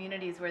these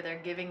communities where they're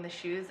giving the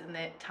shoes, and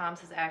that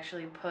Tom's has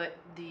actually put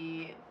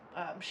the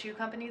shoe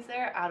companies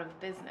there out of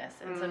business.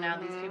 And so now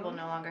these people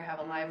no longer have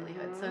a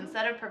livelihood. So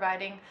instead of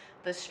providing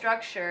the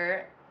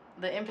structure,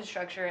 the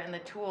infrastructure and the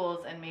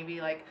tools and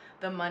maybe like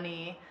the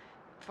money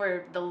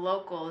for the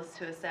locals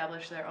to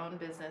establish their own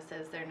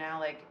businesses, they're now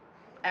like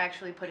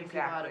actually putting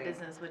people out of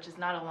business, which is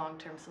not a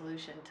long-term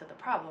solution to the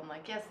problem.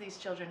 Like, yes, these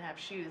children have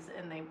shoes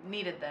and they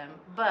needed them,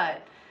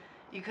 but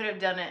you could have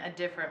done it a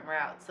different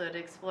route. So it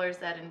explores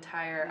that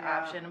entire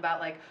option about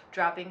like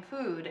dropping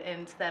food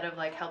instead of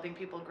like helping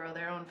people grow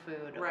their own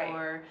food,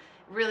 or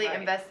really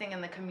investing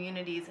in the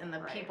communities and the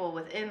people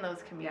within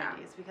those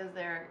communities, because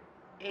they're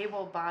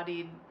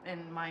able-bodied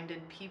and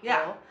minded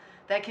people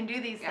that can do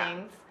these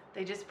things.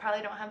 They just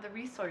probably don't have the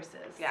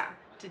resources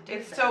to do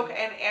it's them. So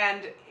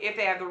and if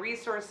they have the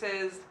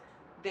resources,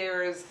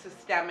 there's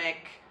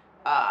systemic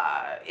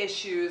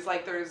issues,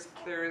 like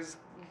there's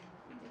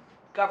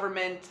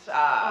government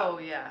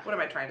what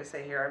am I trying to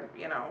say here,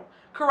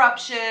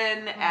 corruption,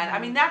 and I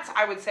mean that's,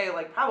 I would say,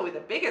 like probably the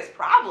biggest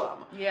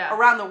problem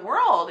around the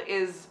world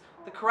is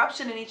the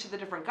corruption in each of the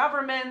different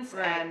governments,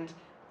 and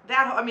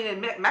that, I mean,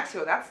 in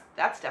Mexico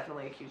that's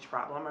definitely a huge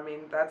problem. I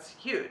mean, that's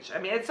huge. I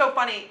mean, it's so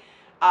funny.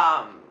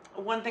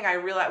 One thing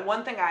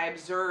I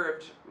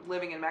observed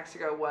living in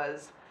Mexico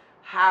was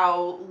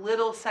how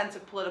little sense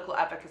of political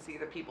efficacy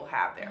the people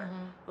have there.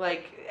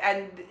 Like,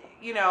 and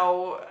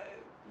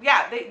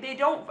they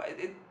don't,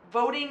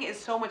 voting is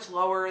so much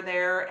lower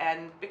there,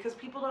 and because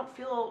people don't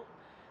feel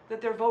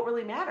that their vote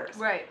really matters.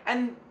 Right.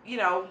 And,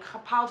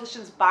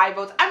 politicians buy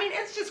votes. I mean,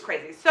 it's just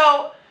crazy.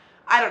 So,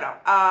 I don't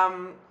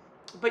know.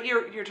 But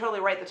you're totally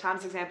right. The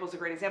Tom's example is a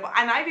great example.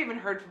 And I've even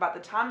heard about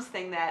the Tom's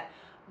thing that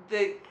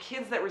the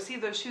kids that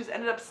received those shoes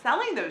ended up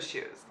selling those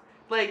shoes,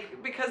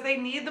 like, because they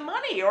need the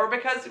money, or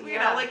because,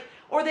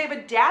 or they've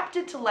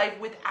adapted to life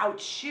without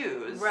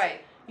shoes.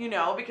 Right.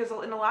 Because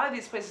in a lot of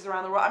these places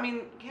around the world, I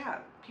mean,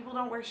 people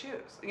don't wear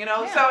shoes, so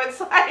it's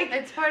like,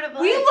 it's part of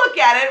life. We look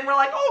at it and we're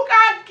like, oh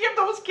God, give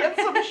those kids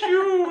some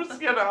shoes,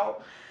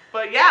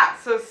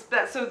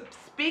 But so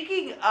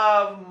speaking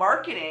of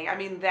marketing, I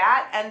mean,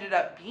 that ended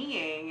up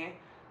being,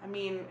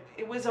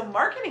 it was a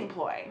marketing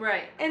ploy.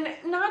 Right. And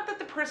not that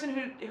the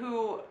person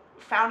who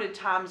founded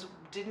Tom's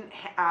didn't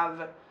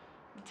have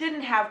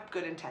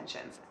good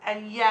intentions,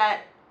 and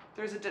yet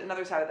there's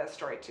another side of that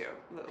story too,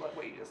 like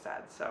what you just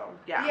said. So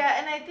yeah. Yeah,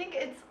 and I think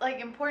it's like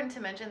important to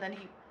mention that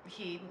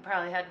he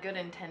probably had good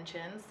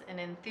intentions, and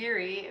in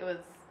theory it was,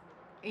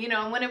 you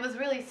know, when it was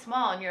really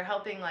small and you're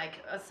helping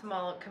like a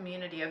small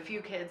community, a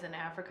few kids in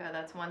Africa,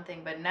 that's one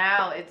thing, but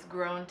now it's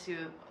grown to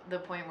the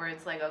point where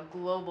it's like a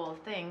global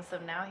thing. So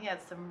now he has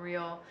some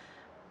real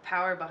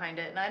power behind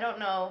it, and I don't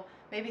know,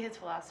 maybe his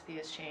philosophy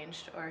has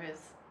changed or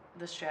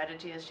the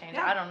strategy has changed.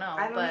 Yeah, I don't know.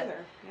 I don't but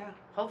either. Yeah.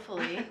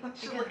 Hopefully. I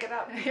should look it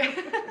up.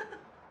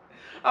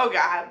 Oh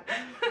God.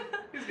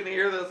 He's gonna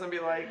hear this and be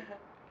like,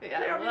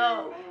 yeah,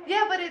 well,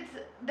 yeah, but it's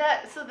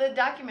that. So the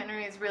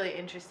documentary is really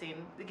interesting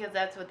because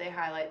that's what they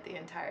highlight the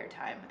entire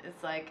time.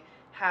 It's like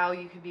how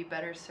you could be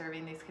better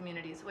serving these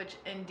communities, which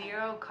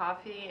Indiro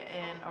Coffee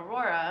in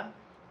Aurora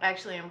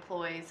actually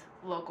employs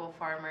local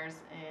farmers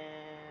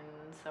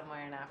in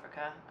somewhere in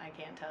Africa. I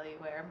can't tell you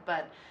where,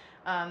 but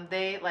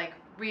they like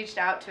reached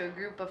out to a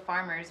group of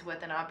farmers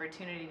with an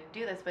opportunity to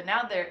do this, but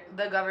now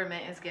the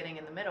government is getting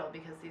in the middle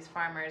because these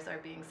farmers are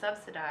being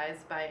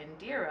subsidized by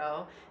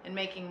Indiro and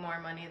making more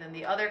money than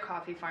the other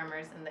coffee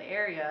farmers in the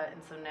area,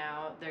 and so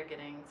now they're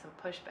getting some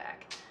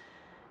pushback.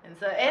 And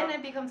so, and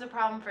it becomes a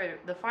problem for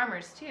the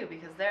farmers too,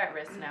 because they're at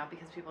risk now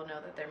because people know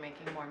that they're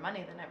making more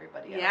money than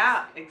everybody else.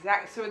 Yeah,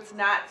 exactly. So it's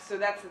not. So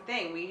that's the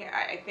thing.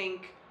 I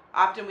think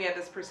often we have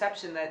this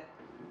perception that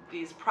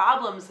these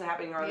problems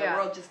happening around the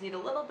world just need a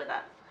little bit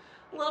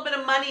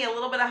of money, a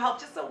little bit of help.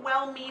 Just a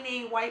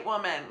well-meaning white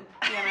woman,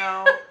 you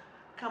know,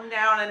 come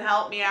down and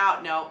help me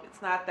out. No,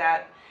 it's not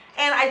that.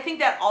 And I think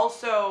that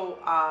also.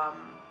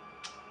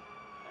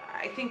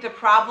 I think the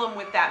problem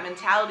with that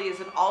mentality is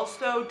it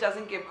also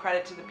doesn't give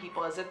credit to the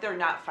people as if they're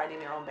not fighting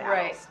their own battles.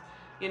 Right.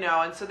 You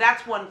know, and so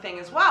that's one thing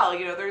as well.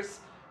 You know, there's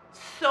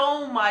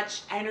so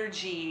much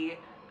energy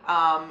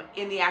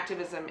in the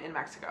activism in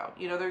Mexico.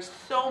 You know, there's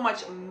so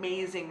much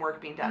amazing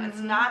work being done. It's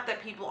not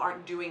that people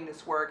aren't doing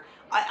this work,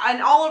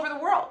 and all over the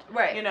world.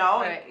 Right. You know,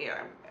 right. And, you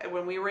know,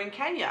 when we were in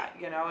Kenya,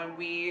 you know, and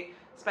we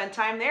spent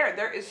time there.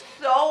 There is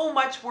so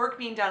much work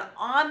being done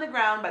on the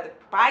ground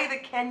by the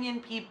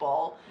Kenyan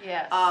people.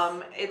 Yes.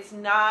 It's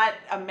not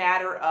a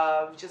matter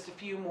of just a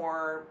few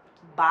more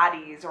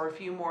bodies or a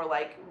few more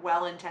like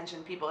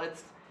well-intentioned people.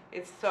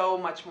 It's so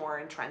much more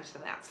entrenched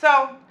than that.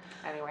 So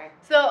anyway.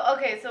 So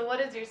okay, so what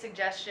is your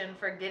suggestion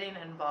for getting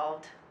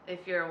involved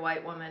if you're a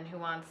white woman who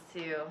wants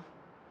to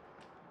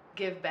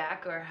give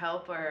back or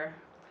help or?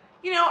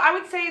 You know, I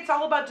would say it's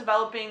all about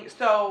developing.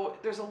 So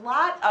there's a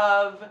lot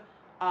of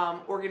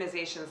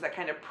organizations that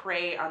kind of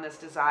prey on this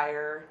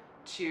desire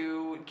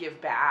to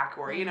give back,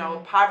 or you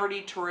know,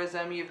 poverty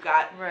tourism. You've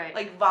got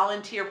like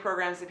volunteer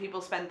programs that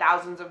people spend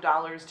thousands of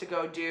dollars to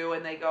go do,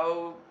 and they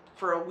go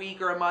for a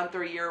week or a month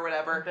or a year or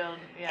whatever.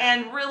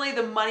 And really,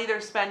 the money they're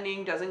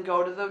spending doesn't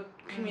go to the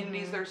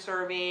communities they're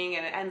serving,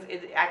 and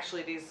it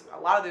actually a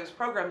lot of those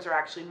programs are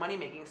actually money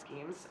making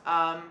schemes.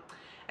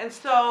 And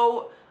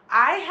so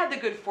I had the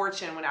good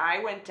fortune when I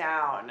went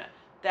down.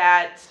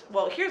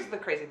 Well, here's the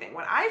crazy thing.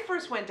 When I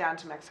first went down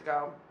to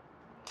Mexico,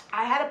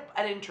 I had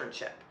an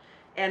internship,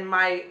 and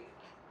my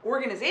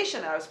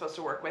organization that I was supposed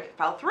to work with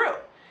fell through.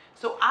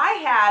 So I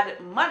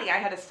had money, I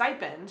had a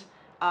stipend,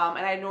 and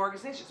I had no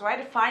organization. So I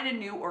had to find a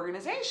new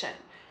organization.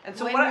 And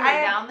so when you were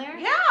down there?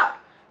 Yeah.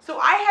 So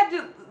I had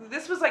to,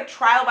 this was like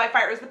trial by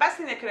fire. It was the best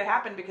thing that could have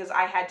happened because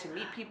I had to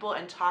meet people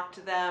and talk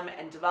to them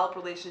and develop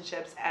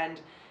relationships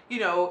and, you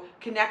know,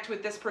 connect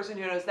with this person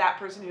who knows that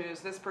person who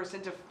knows this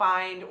person to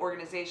find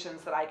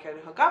organizations that I could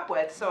hook up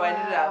with. So I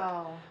ended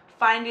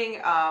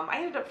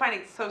up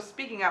finding, so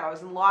speaking of, I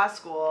was in law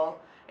school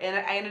and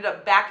I ended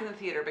up back in the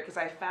theater because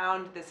I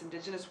found this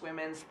Indigenous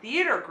women's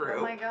theater group.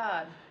 Oh my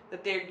God.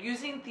 That they're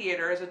using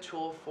theater as a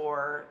tool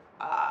for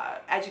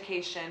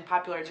education,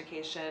 popular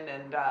education,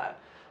 and,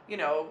 you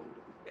know,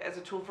 as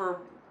a tool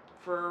for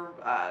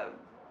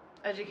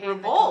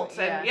revolts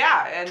and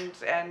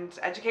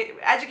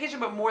education,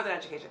 but more than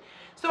education.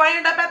 So I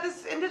ended up at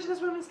this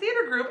Indigenous women's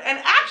theater group, and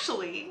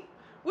actually,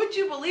 would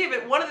you believe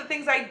it, one of the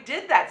things I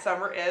did that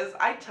summer is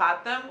I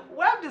taught them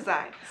web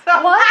design.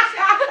 So, what?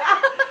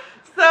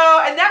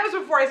 And that was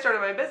before I started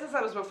my business.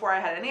 That was before I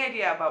had any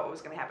idea about what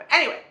was going to happen.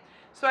 Anyway,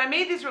 so I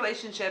made these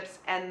relationships,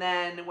 and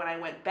then when I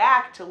went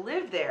back to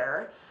live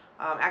there,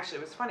 actually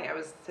it was funny. I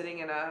was sitting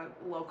in a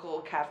local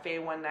cafe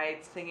one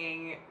night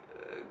singing,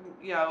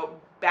 you know,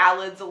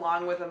 ballads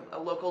along with a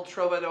local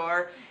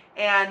troubadour,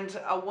 and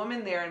a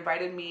woman there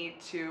invited me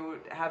to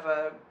have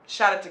a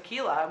shot of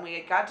tequila, and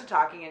we got to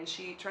talking, and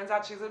turns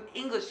out she's an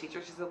English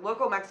teacher. She's a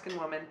local Mexican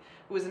woman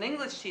who was an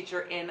English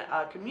teacher in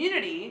a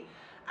community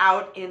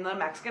out in the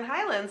Mexican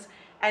Highlands,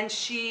 and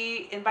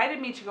she invited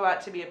me to go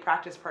out to be a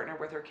practice partner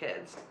with her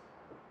kids.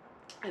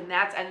 And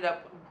that's ended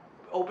up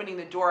opening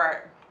the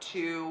door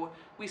to,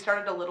 we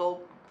started a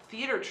little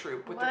theater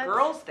troupe with the What?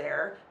 girls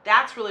there.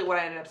 That's really what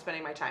I ended up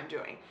spending my time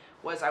doing.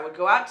 Was I would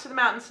go out to the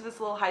mountains to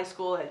this little high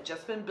school. It had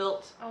just been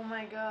built. Oh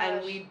my gosh.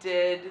 And we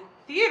did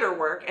theater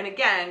work. And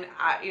again,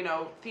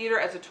 theater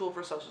as a tool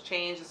for social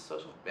change, as a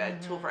social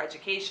tool for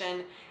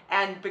education.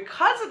 And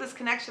because of this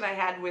connection I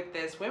had with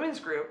this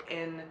women's group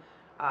in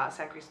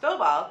San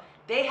Cristobal,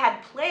 they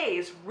had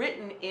plays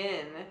written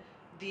in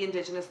the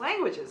indigenous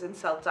languages, in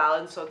Tzeltal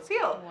and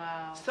Tzotzil.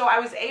 Wow. So I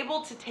was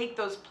able to take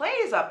those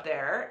plays up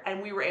there, and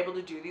we were able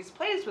to do these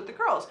plays with the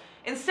girls.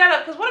 Instead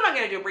of, because what am I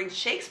going to do, bring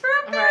Shakespeare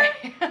up there?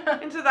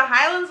 Right. Into the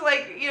Highlands?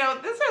 Like,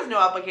 this has no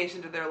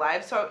application to their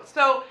lives.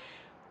 So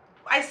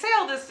I say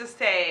all this to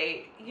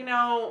say,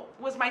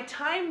 was my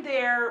time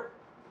there,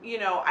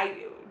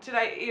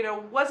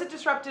 was it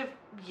disruptive?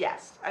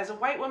 Yes. As a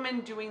white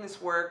woman doing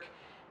this work,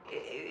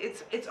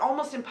 it's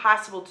almost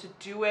impossible to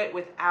do it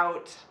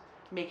without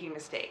making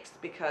mistakes,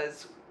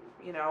 because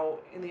in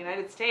the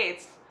United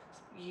States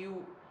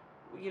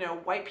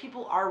white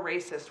people are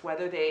racist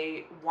whether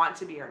they want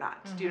to be or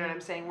not. Do you know what I'm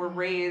saying? We're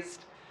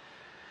raised,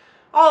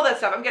 all that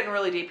stuff. I'm getting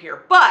really deep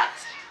here, but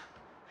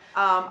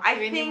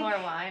I need more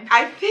wine.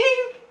 I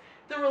think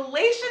the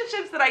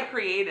relationships that I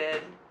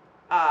created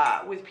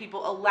with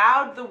people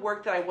allowed the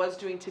work that I was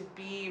doing to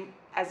be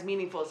as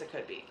meaningful as it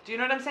could be. Do you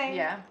know what I'm saying?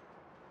 Yeah.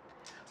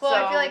 Well,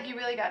 I feel like you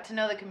really got to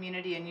know the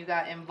community and you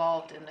got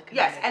involved in the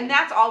community. Yes, and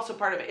that's also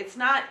part of it. It's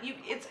not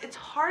it's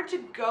hard to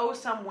go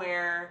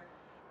somewhere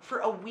for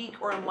a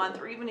week or a month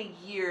or even a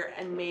year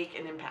and make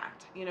an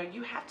impact. You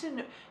have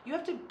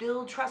to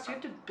build trust, you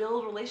have to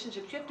build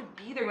relationships, you have to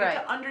be there, you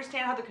have to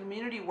understand how the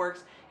community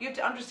works, you have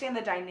to understand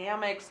the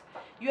dynamics,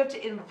 you have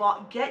to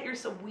get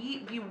yourself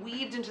be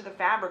weaved into the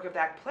fabric of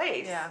that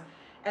place. Yeah.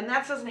 And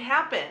that doesn't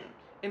happen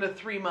in a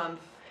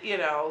 3-month,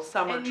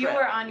 summer and trip. you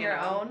were on your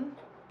own.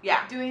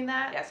 Yeah. Doing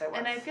that? Yes, I was.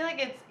 And I feel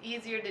like it's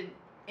easier to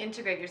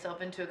integrate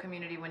yourself into a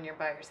community when you're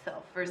by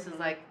yourself versus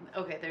like,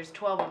 okay, there's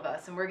 12 of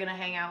us and we're going to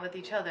hang out with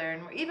each other.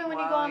 And even when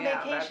you go on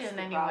vacation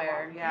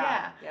anywhere.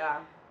 Yeah.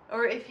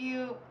 Or if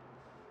you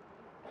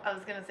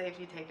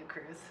take a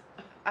cruise.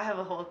 I have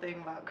a whole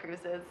thing about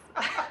cruises.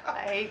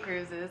 I hate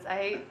cruises. I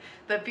hate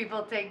that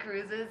people take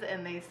cruises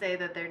and they say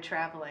that they're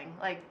traveling.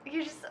 Like,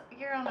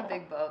 you're on a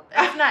big boat.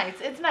 It's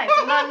nice. It's nice.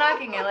 I'm not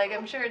knocking it. Like,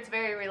 I'm sure it's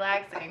very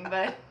relaxing,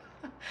 but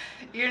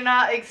you're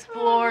not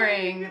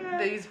exploring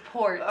these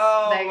ports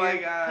that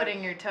you're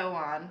putting your toe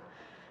on.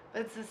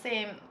 But it's the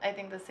same, I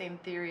think the same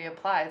theory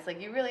applies. Like,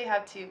 you really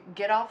have to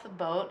get off the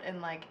boat and,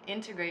 like,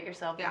 integrate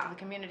yourself into the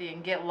community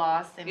and get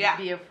lost and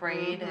be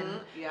afraid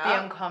and be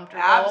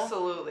uncomfortable.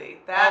 Absolutely.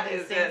 All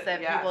these things that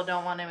people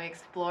don't want to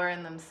explore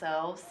in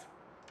themselves.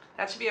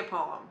 That should be a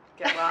poem.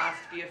 Get lost,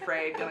 be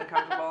afraid, get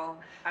uncomfortable.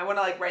 I want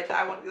to, write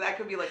that. That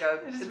could be, a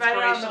just inspirational write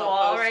it on the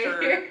wall poster.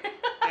 right here.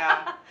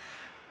 Yeah.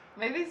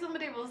 Maybe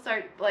somebody will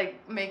start,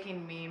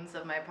 making memes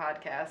of my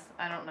podcast.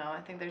 I don't know. I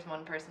think there's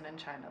one person in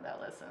China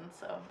that listens.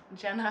 So,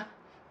 Jenna,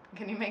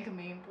 can you make a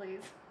meme,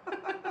 please?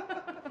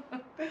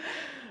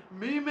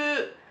 Meme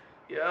it.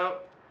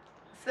 Yep.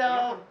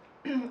 So,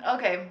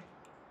 okay.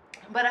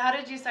 But how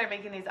did you start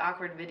making these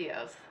awkward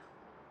videos?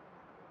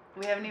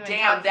 We haven't even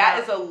Damn, that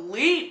is a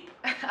leap.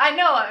 I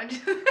know. I'm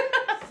just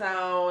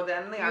So,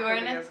 then the awkward You were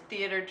in videos. a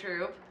theater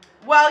troupe.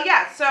 Well,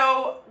 yeah.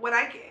 So, when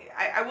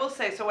I will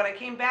say, so when I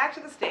came back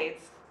to the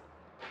States,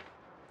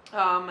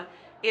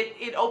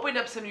 it opened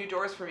up some new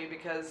doors for me,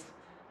 because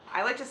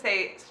I like to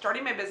say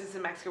starting my business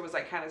in Mexico was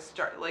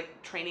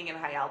training in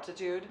high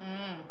altitude,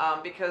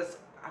 because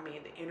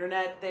the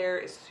internet there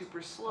is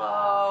super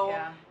slow.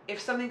 Yeah. If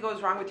something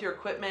goes wrong with your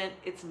equipment,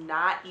 it's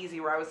not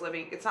easy. Where I was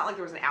living, it's not like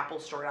there was an Apple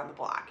store down the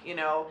block.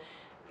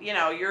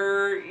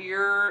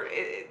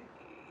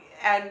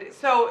 And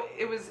so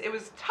it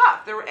was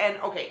tough.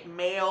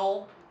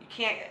 Mail.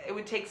 It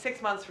would take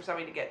 6 months for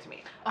somebody to get to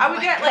me. I would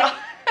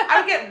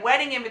get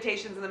wedding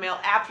invitations in the mail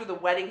after the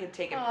wedding had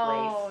taken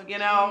place,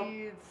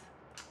 Geez.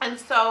 And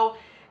so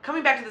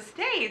coming back to the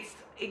States,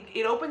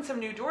 it opened some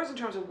new doors in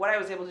terms of what I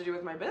was able to do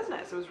with my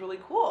business. It was really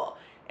cool.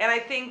 And I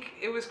think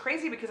it was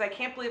crazy because I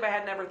can't believe I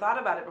had never thought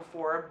about it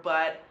before,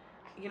 but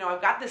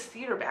I've got this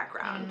theater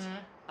background.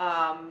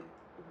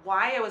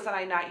 Why was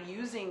I not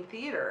using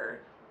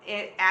theater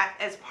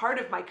as part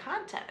of my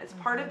content, as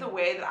part of the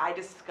way that I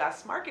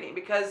discuss marketing?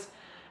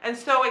 And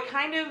so it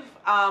kind of,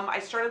 I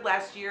started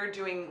last year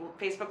doing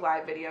Facebook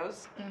Live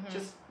videos,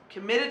 just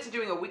committed to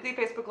doing a weekly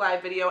Facebook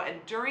Live video,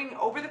 and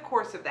over the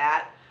course of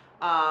that,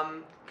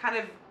 kind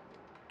of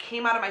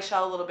came out of my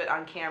shell a little bit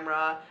on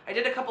camera. I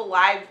did a couple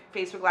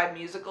Facebook Live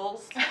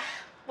musicals.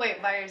 Wait,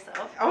 by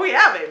yourself? Oh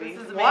yeah, baby.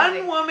 This is One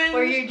amazing. woman.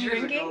 Were you musicals.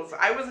 drinking?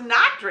 I was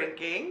not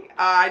drinking.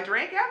 I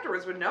drank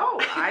afterwards, but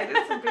no, I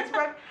did some Facebook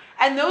Live,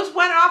 and those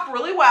went off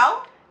really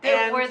well.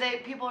 Were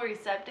people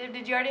receptive?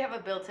 Did you already have a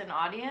built-in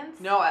audience?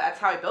 No, that's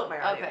how I built my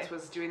audience, Okay.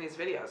 was doing these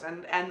videos.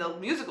 And the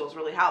musicals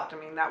really helped.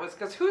 That was,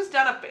 because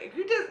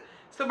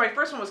so my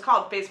first one was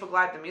called Facebook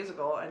Live the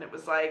Musical, and it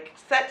was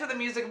set to the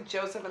music of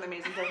Joseph and the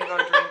Amazing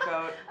Technicolor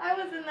Dreamcoat. I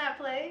was in that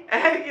play.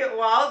 And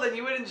then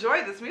you would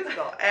enjoy this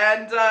musical.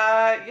 And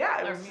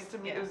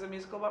it was a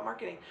musical about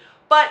marketing.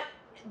 But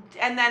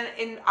and then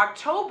in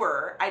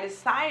October, I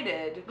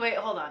decided. Wait,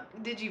 hold on.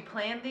 Did you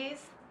plan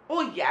these?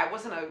 Well, yeah, it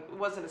wasn't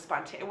a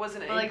spontaneous. It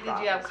wasn't an But, like, improv.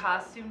 did you have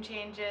costume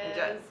changes?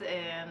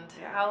 And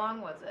Yeah. how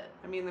long was it?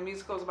 I mean, the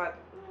musical was about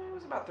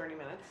 30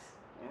 minutes.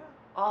 Yeah.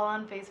 All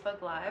on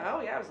Facebook Live?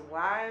 Oh yeah, it was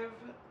live.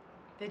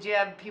 Did you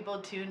have people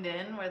tuned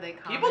in where they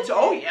commented?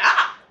 Oh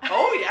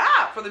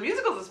yeah, for the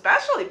musicals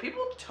especially,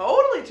 people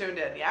totally tuned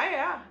in.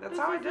 Yeah, that's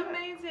how I did it. This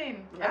is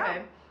amazing. Yeah.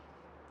 Okay.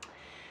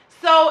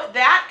 So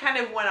that kind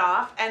of went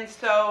off, and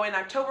so in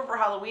October for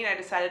Halloween, I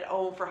decided,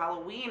 for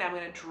Halloween, I'm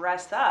going to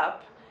dress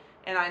up.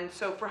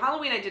 So for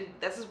Halloween,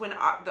 this is when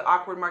the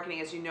awkward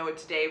marketing, as you know it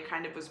today,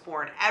 kind of was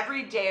born.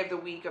 Every day of the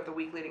week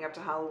leading up to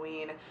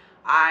Halloween,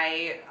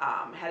 I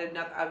had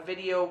a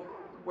video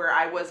where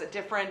I was a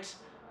different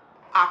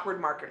awkward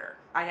marketer.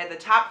 I had the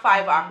top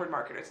 5 awkward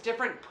marketers,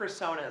 different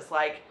personas,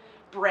 like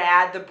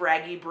Brad, the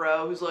braggy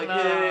bro, who's like,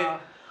 hey,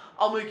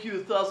 I'll make you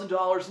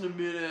 $1,000 in a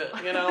minute,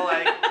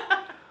 like,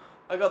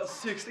 I got the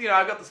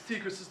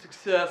secrets to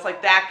success,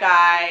 like that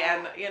guy,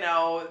 and,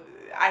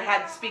 I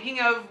had, speaking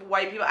of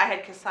white people, I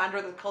had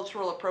Cassandra, the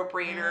cultural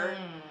appropriator,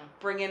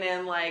 bringing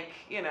in, like,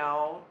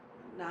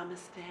 namaste,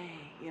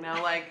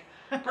 like,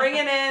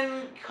 bringing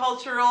in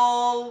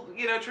cultural,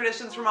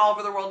 traditions from all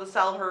over the world to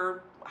sell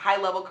her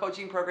high-level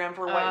coaching program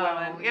for white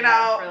women,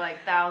 for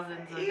like thousands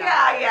of dollars.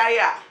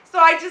 Yeah. So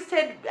I just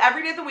did,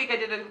 every day of the week, I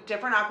did a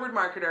different awkward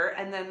marketer,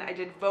 and then I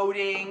did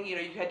voting, you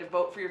had to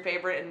vote for your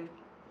favorite, and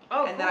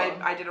cool.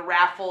 then I did a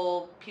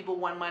raffle, people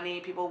won money,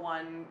 people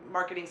won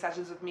marketing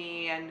sessions with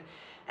me,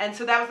 and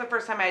so that was the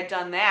first time I had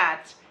done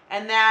that,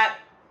 and that,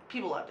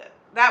 people loved it.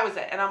 That was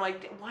it. And I'm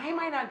like, why am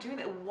I not doing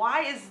that?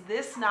 Why is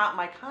this not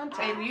my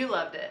content? And you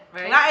loved it,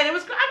 right? And it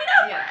was,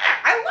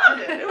 I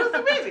loved it. It was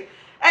amazing.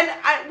 And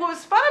what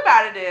was fun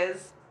about it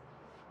is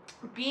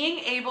being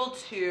able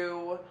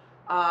to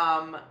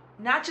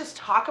not just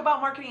talk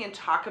about marketing and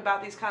talk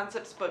about these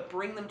concepts, but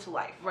bring them to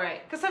life.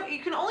 Right. Because you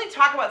can only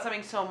talk about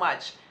something so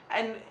much.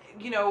 And,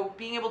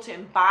 being able to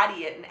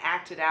embody it and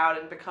act it out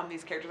and become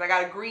these characters. I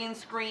got a green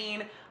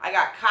screen. I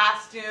got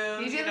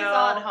costumes. You do this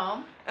all at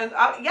home? And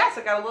yes,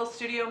 I got a little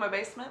studio in my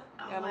basement.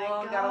 Oh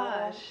my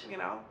gosh.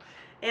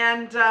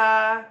 And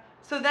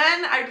so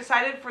then I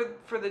decided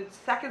for the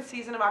second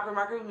season of Awkward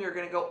Marketing, we were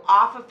going to go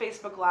off of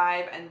Facebook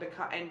Live and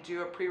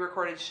do a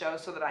pre-recorded show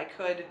so that I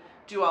could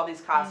do all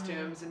these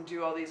costumes and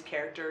do all these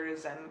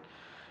characters,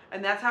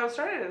 and that's how it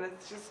started. And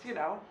it's just,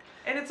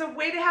 and it's a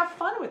way to have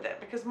fun with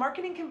it, because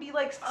marketing can be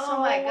like oh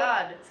my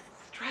God,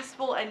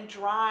 stressful and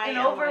dry and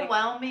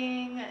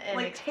overwhelming and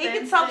like expensive.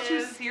 take itself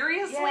too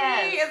seriously.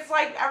 Yes. It's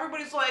like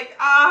everybody's like,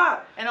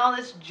 and all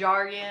this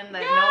jargon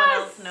that no one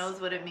else knows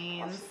what it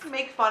means. Let's just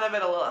make fun of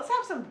it a little. Let's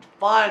have some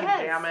fun,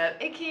 Yes, damn it.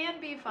 It can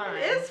be fun.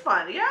 It is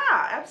fun,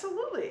 yeah,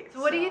 absolutely.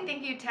 So what do you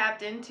think you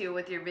tapped into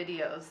with your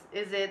videos?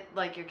 Is it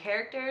like your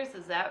characters?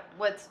 Is that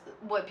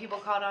what people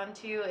caught on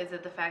to? Is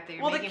it the fact that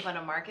you're making fun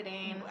of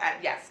marketing?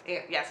 Yes.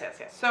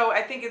 So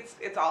I think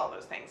it's all of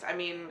those things. I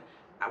mean,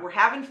 we're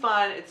having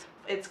fun.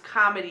 It's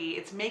comedy.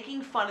 It's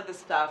making fun of the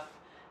stuff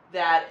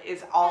that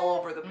is all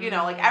over the,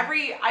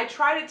 I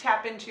try to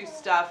tap into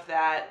stuff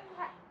that,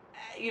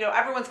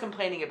 everyone's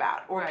complaining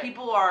about, or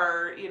people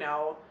are,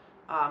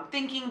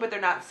 thinking but they're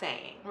not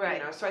saying.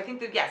 Right. So I think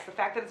that, yes, the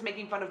fact that it's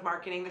making fun of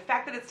marketing, the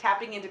fact that it's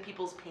tapping into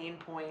people's pain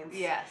points.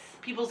 Yes.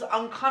 People's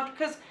uncomfortable,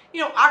 because,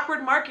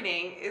 awkward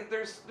marketing,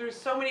 there's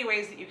so many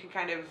ways that you can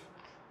kind of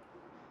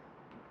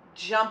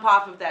jump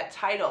off of that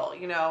title,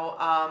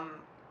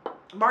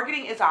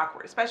 marketing is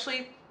awkward,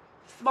 especially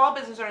small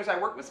business owners. I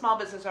work with small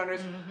business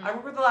owners. I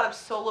work with a lot of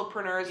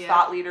solopreneurs,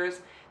 thought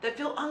leaders that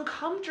feel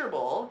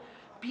uncomfortable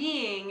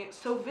being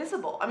so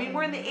visible. I mean,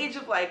 we're in the age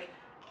of like,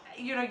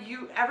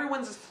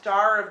 everyone's a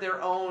star of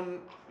their own,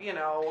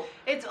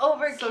 It's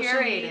over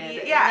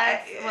curated. Yeah,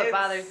 that's what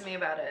bothers me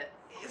about it.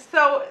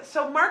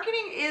 So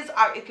marketing is,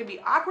 it can be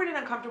awkward and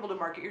uncomfortable to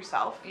market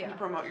yourself, to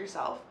promote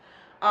yourself.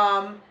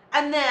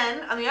 And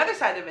then on the other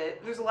side of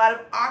it, there's a lot of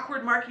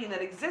awkward marketing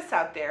that exists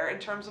out there in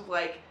terms of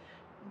like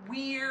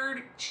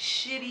weird,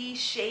 shitty,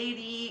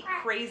 shady,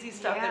 crazy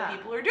stuff that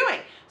people are doing.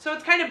 So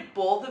it's kind of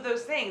both of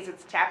those things.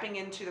 It's tapping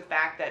into the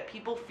fact that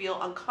people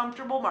feel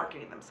uncomfortable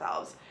marketing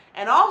themselves,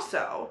 and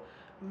also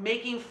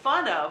making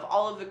fun of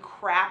all of the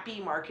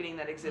crappy marketing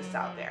that exists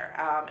out there.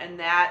 And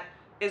that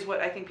is what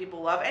I think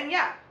people love. And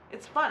yeah,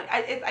 it's fun.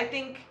 I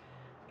think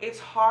it's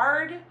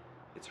hard.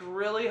 It's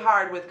really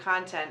hard with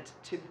content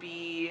to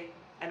be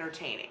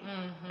entertaining.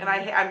 And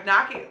I'm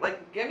knocking,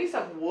 like, give me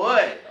some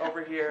wood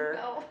over here.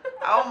 No.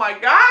 Oh my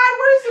God,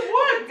 where's some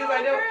wood? Because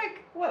I know,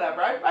 brick.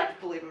 whatever, I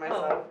believe in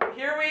myself.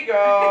 Here we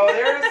go,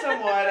 there's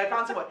some wood, I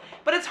found some wood.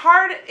 But it's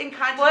hard in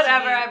content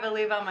Whatever to be, I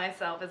believe on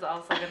myself is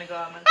also going to go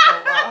on my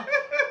coat wall.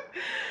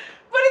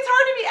 But it's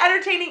hard to be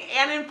entertaining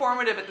and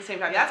informative at the same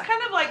time. That's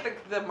kind of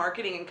like the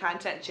marketing and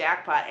content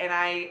jackpot. And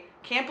I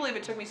can't believe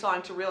it took me so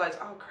long to realize,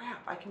 oh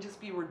crap, I can just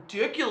be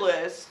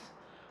ridiculous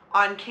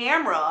on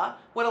camera,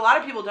 what a lot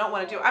of people don't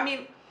want to do. I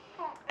mean,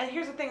 and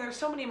here's the thing, there's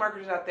so many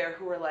marketers out there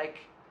who are like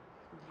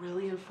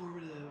really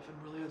informative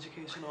and really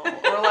educational,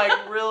 or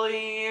like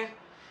really,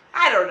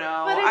 I don't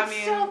know. But I it's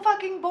mean, so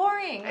fucking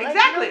boring.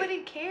 exactly. Like,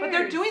 nobody cares. But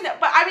they're doing that.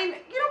 But I mean,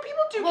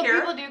 people do well, care.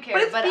 people do care,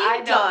 But it's being I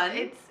don't. done.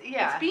 It's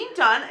It's being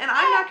done, and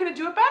I'm not going to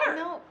do it better.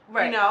 No,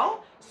 right. You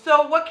know?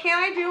 So what can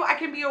I do? I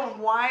can be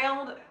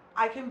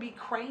I can be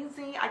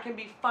crazy, I can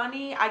be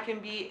funny, I can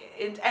be,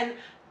 and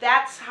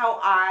that's how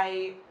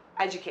I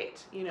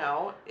educate,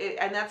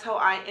 and that's how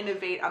I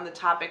innovate on the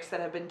topics that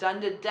have been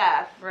done to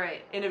death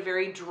Right. in a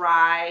very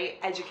dry,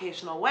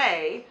 educational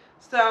way.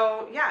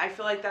 So, yeah, I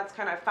feel like that's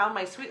kind of found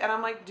my sweet, and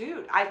I'm like,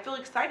 dude, I feel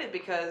excited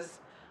because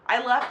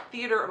I left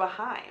theater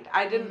behind.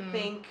 I didn't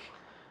think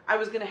I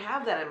was going to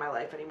have that in my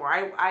life anymore.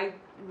 I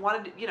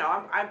wanted to,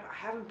 I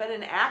haven't been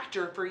an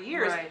actor for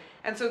years. Right.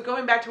 And so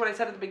going back to what I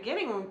said at the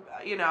beginning,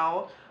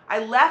 I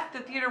left the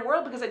theater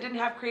world because I didn't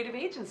have creative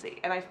agency.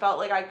 And I felt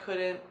like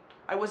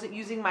I wasn't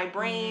using my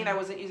brain.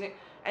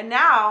 And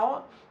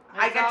now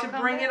I get to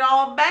bring it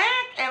all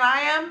back, and I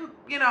am,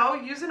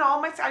 using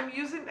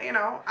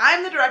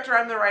I'm the director,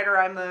 I'm the writer,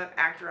 I'm the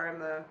actor, I'm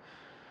the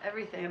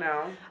everything.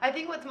 I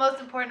think what's most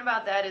important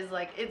about that is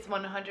like it's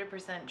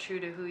 100% true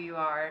to who you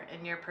are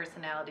and your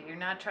personality. You're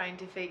not trying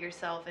to fit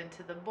yourself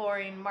into the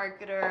boring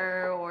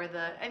marketer or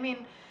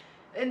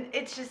and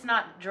it's just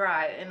not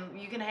dry. And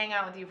you can hang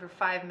out with you for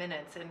 5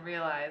 minutes and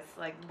realize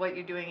like what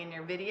you're doing in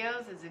your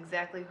videos is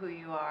exactly who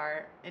you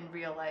are in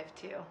real life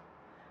too.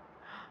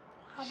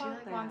 She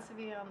wants to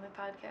be on the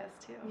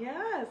podcast too.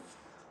 Yes.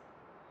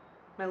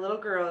 My little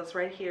girl is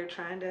right here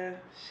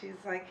she's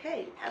like,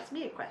 hey, ask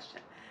me a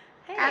question.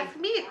 Hey, ask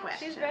me a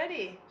question. She's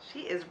ready. She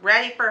is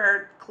ready for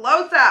her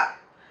close up.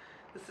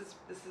 This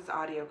is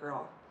audio,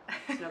 girl.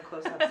 There's no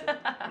close ups in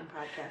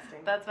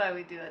podcasting. That's why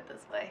we do it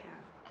this way. Yeah.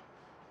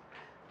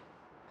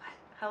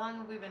 How long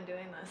have we been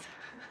doing this?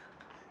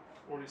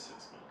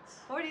 46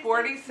 minutes.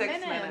 46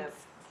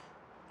 minutes.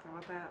 How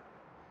about that?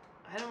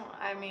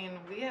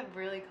 We have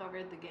really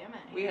covered the gamut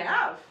here. We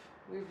have.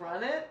 We've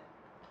run it.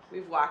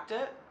 We've walked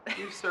it.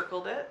 We've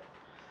circled it.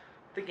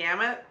 The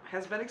gamut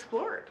has been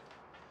explored.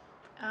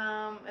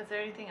 Is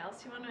there anything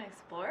else you want to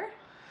explore?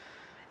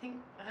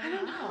 I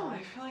don't know.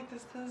 I feel like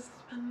this has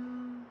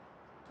been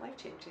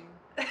life-changing.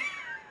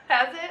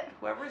 Has it?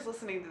 Whoever's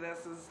listening to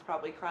this is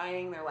probably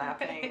crying, they're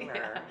laughing,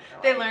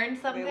 They learned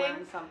something. They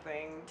learned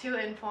something. To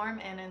inform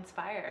and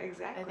inspire.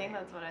 Exactly. I think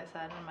that's what I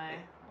said in my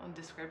own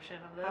description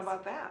of this. How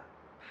about that?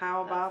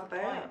 How about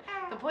that?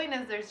 The point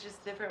is there's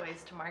just different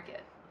ways to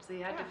market. So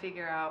you have to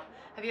figure out,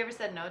 have you ever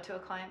said no to a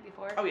client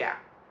before? Oh yeah.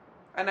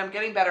 And I'm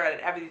getting better at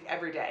it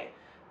every day.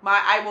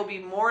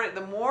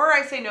 The more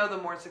I say no, the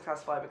more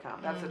successful I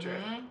become. That's the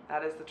truth.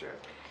 That is the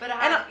truth. But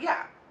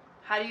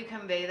how do you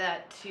convey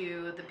that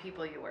to the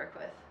people you work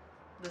with?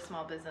 The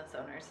small business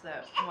owners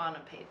that want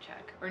a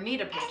paycheck or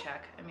need a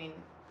paycheck.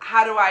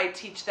 How do I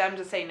teach them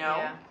to say no?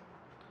 Yeah.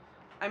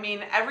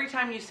 Every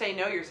time you say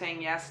no, you're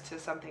saying yes to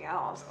something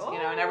else.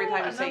 And every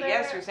time you say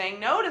yes, you're saying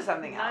no to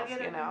something else.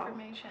 Nugget of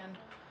information.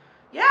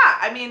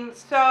 Yeah,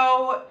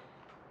 so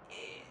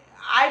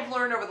I've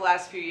learned over the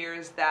last few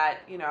years that,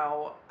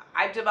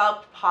 I've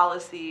developed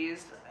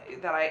policies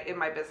in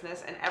my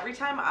business, and every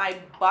time I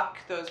buck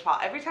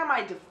every time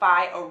I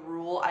defy a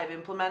rule I've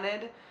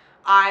implemented,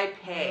 I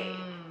pay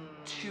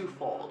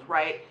twofold,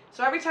 right?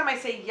 So every time I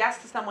say yes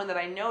to someone that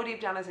I know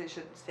deep down as I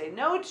should say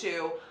no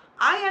to,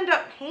 I end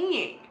up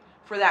paying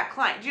for that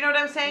client. Do you know what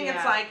I'm saying? Yeah.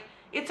 It's like,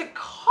 it's a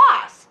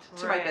cost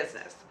to my Right.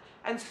 business.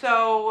 And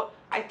so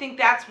I think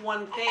that's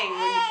one thing.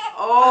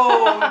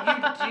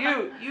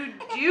 You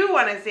do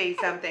want to say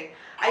something.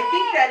 I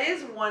think that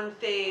is one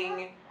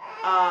thing.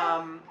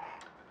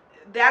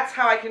 That's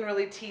how I can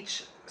really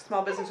teach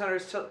small business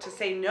owners to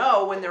say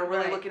no when they're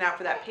really looking out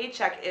for that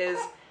paycheck. Is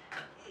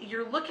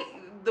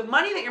the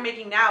money that you're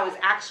making now is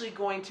actually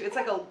going to, it's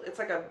like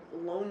a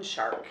loan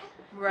shark.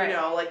 Right.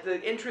 Like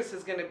the interest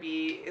is gonna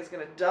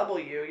double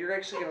you. You're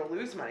actually gonna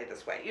lose money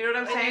this way. You know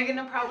what I'm saying? You're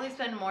gonna probably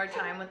spend more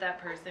time with that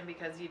person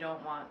because you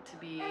don't want to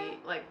be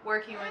like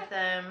working with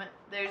them.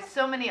 There's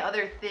so many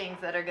other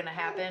things that are gonna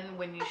happen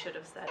when you should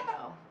have said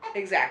no.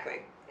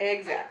 Exactly.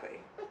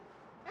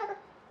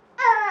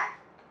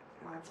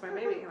 That's my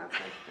baby,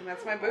 and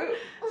that's my boo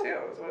too.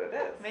 Is what it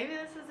is. Maybe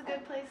this is a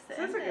good place to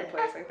end it. This is a good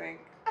place, I think.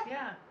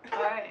 Yeah.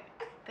 All right.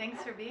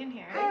 Thanks for being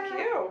here. Thank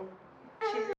you. Cheers.